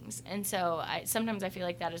things. And so sometimes I feel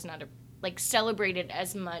like that is not celebrated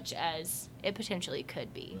as much as it potentially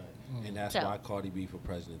could be. Right. And that's why Cardi B for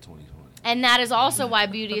president 2020. And that is also why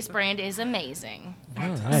Beauteous brand is amazing.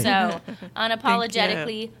 Right. So,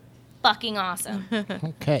 unapologetically fucking awesome.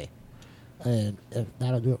 Okay. And if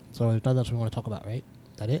that'll do it. So if nothing else we want to talk about, right?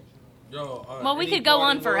 Is that it? Yo, well, we could go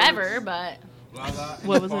on forever, but... Lala,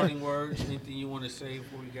 any parting words? Anything you want to say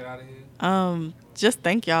before we get out of here? Just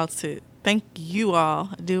thank you all,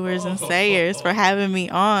 doers and sayers, for having me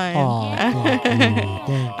on. Thank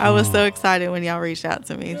you. I was so excited when y'all reached out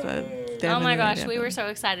to me. So oh my gosh, we were so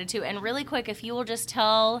excited too. And really quick, if you will just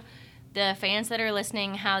tell the fans that are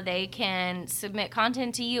listening how they can submit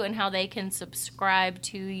content to you and how they can subscribe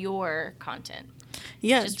to your content.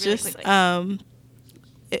 Yeah, just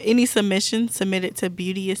any submission, submit it to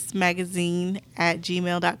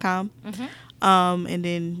beauteousmagazine@gmail.com. Mm-hmm. And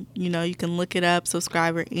then, you can look it up,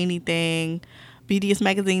 subscribe or anything.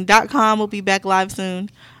 Beauteousmagazine.com will be back live soon.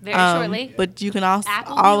 Very shortly. But you can also app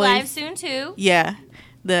will be live soon too. Yeah,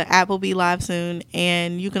 the app will be live soon.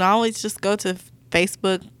 And you can always just go to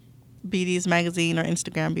Facebook, Beauteous Magazine, or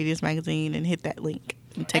Instagram, Beauteous Magazine, and hit that link.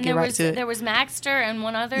 And take it right to it. There was Maxter and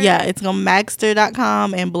one other? Yeah, it's on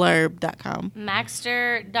Maxter.com and Blurb.com.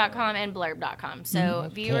 Maxter.com and Blurb.com. So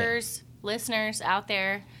viewers, listeners out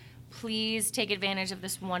there, please take advantage of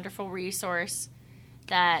this wonderful resource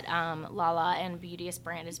that Lala and Beauteous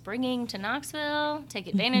brand is bringing to Knoxville. Take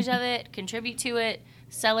advantage of it, contribute to it,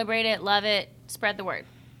 celebrate it, love it, spread the word.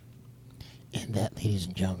 And that, ladies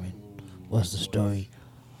and gentlemen, was the story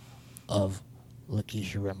of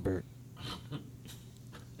Lakeisha Rembert,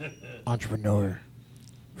 entrepreneur,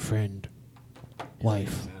 friend,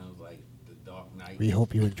 wife. Sounds like the Dark Knight. We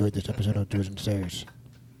hope you enjoyed this episode of Doers and Sayers.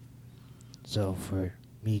 So for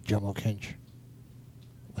me, Jomo Kinch,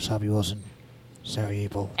 Wasabi Wilson, Sarah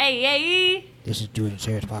Abel. Hey. This is Doers and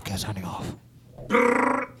Sayers podcast signing off.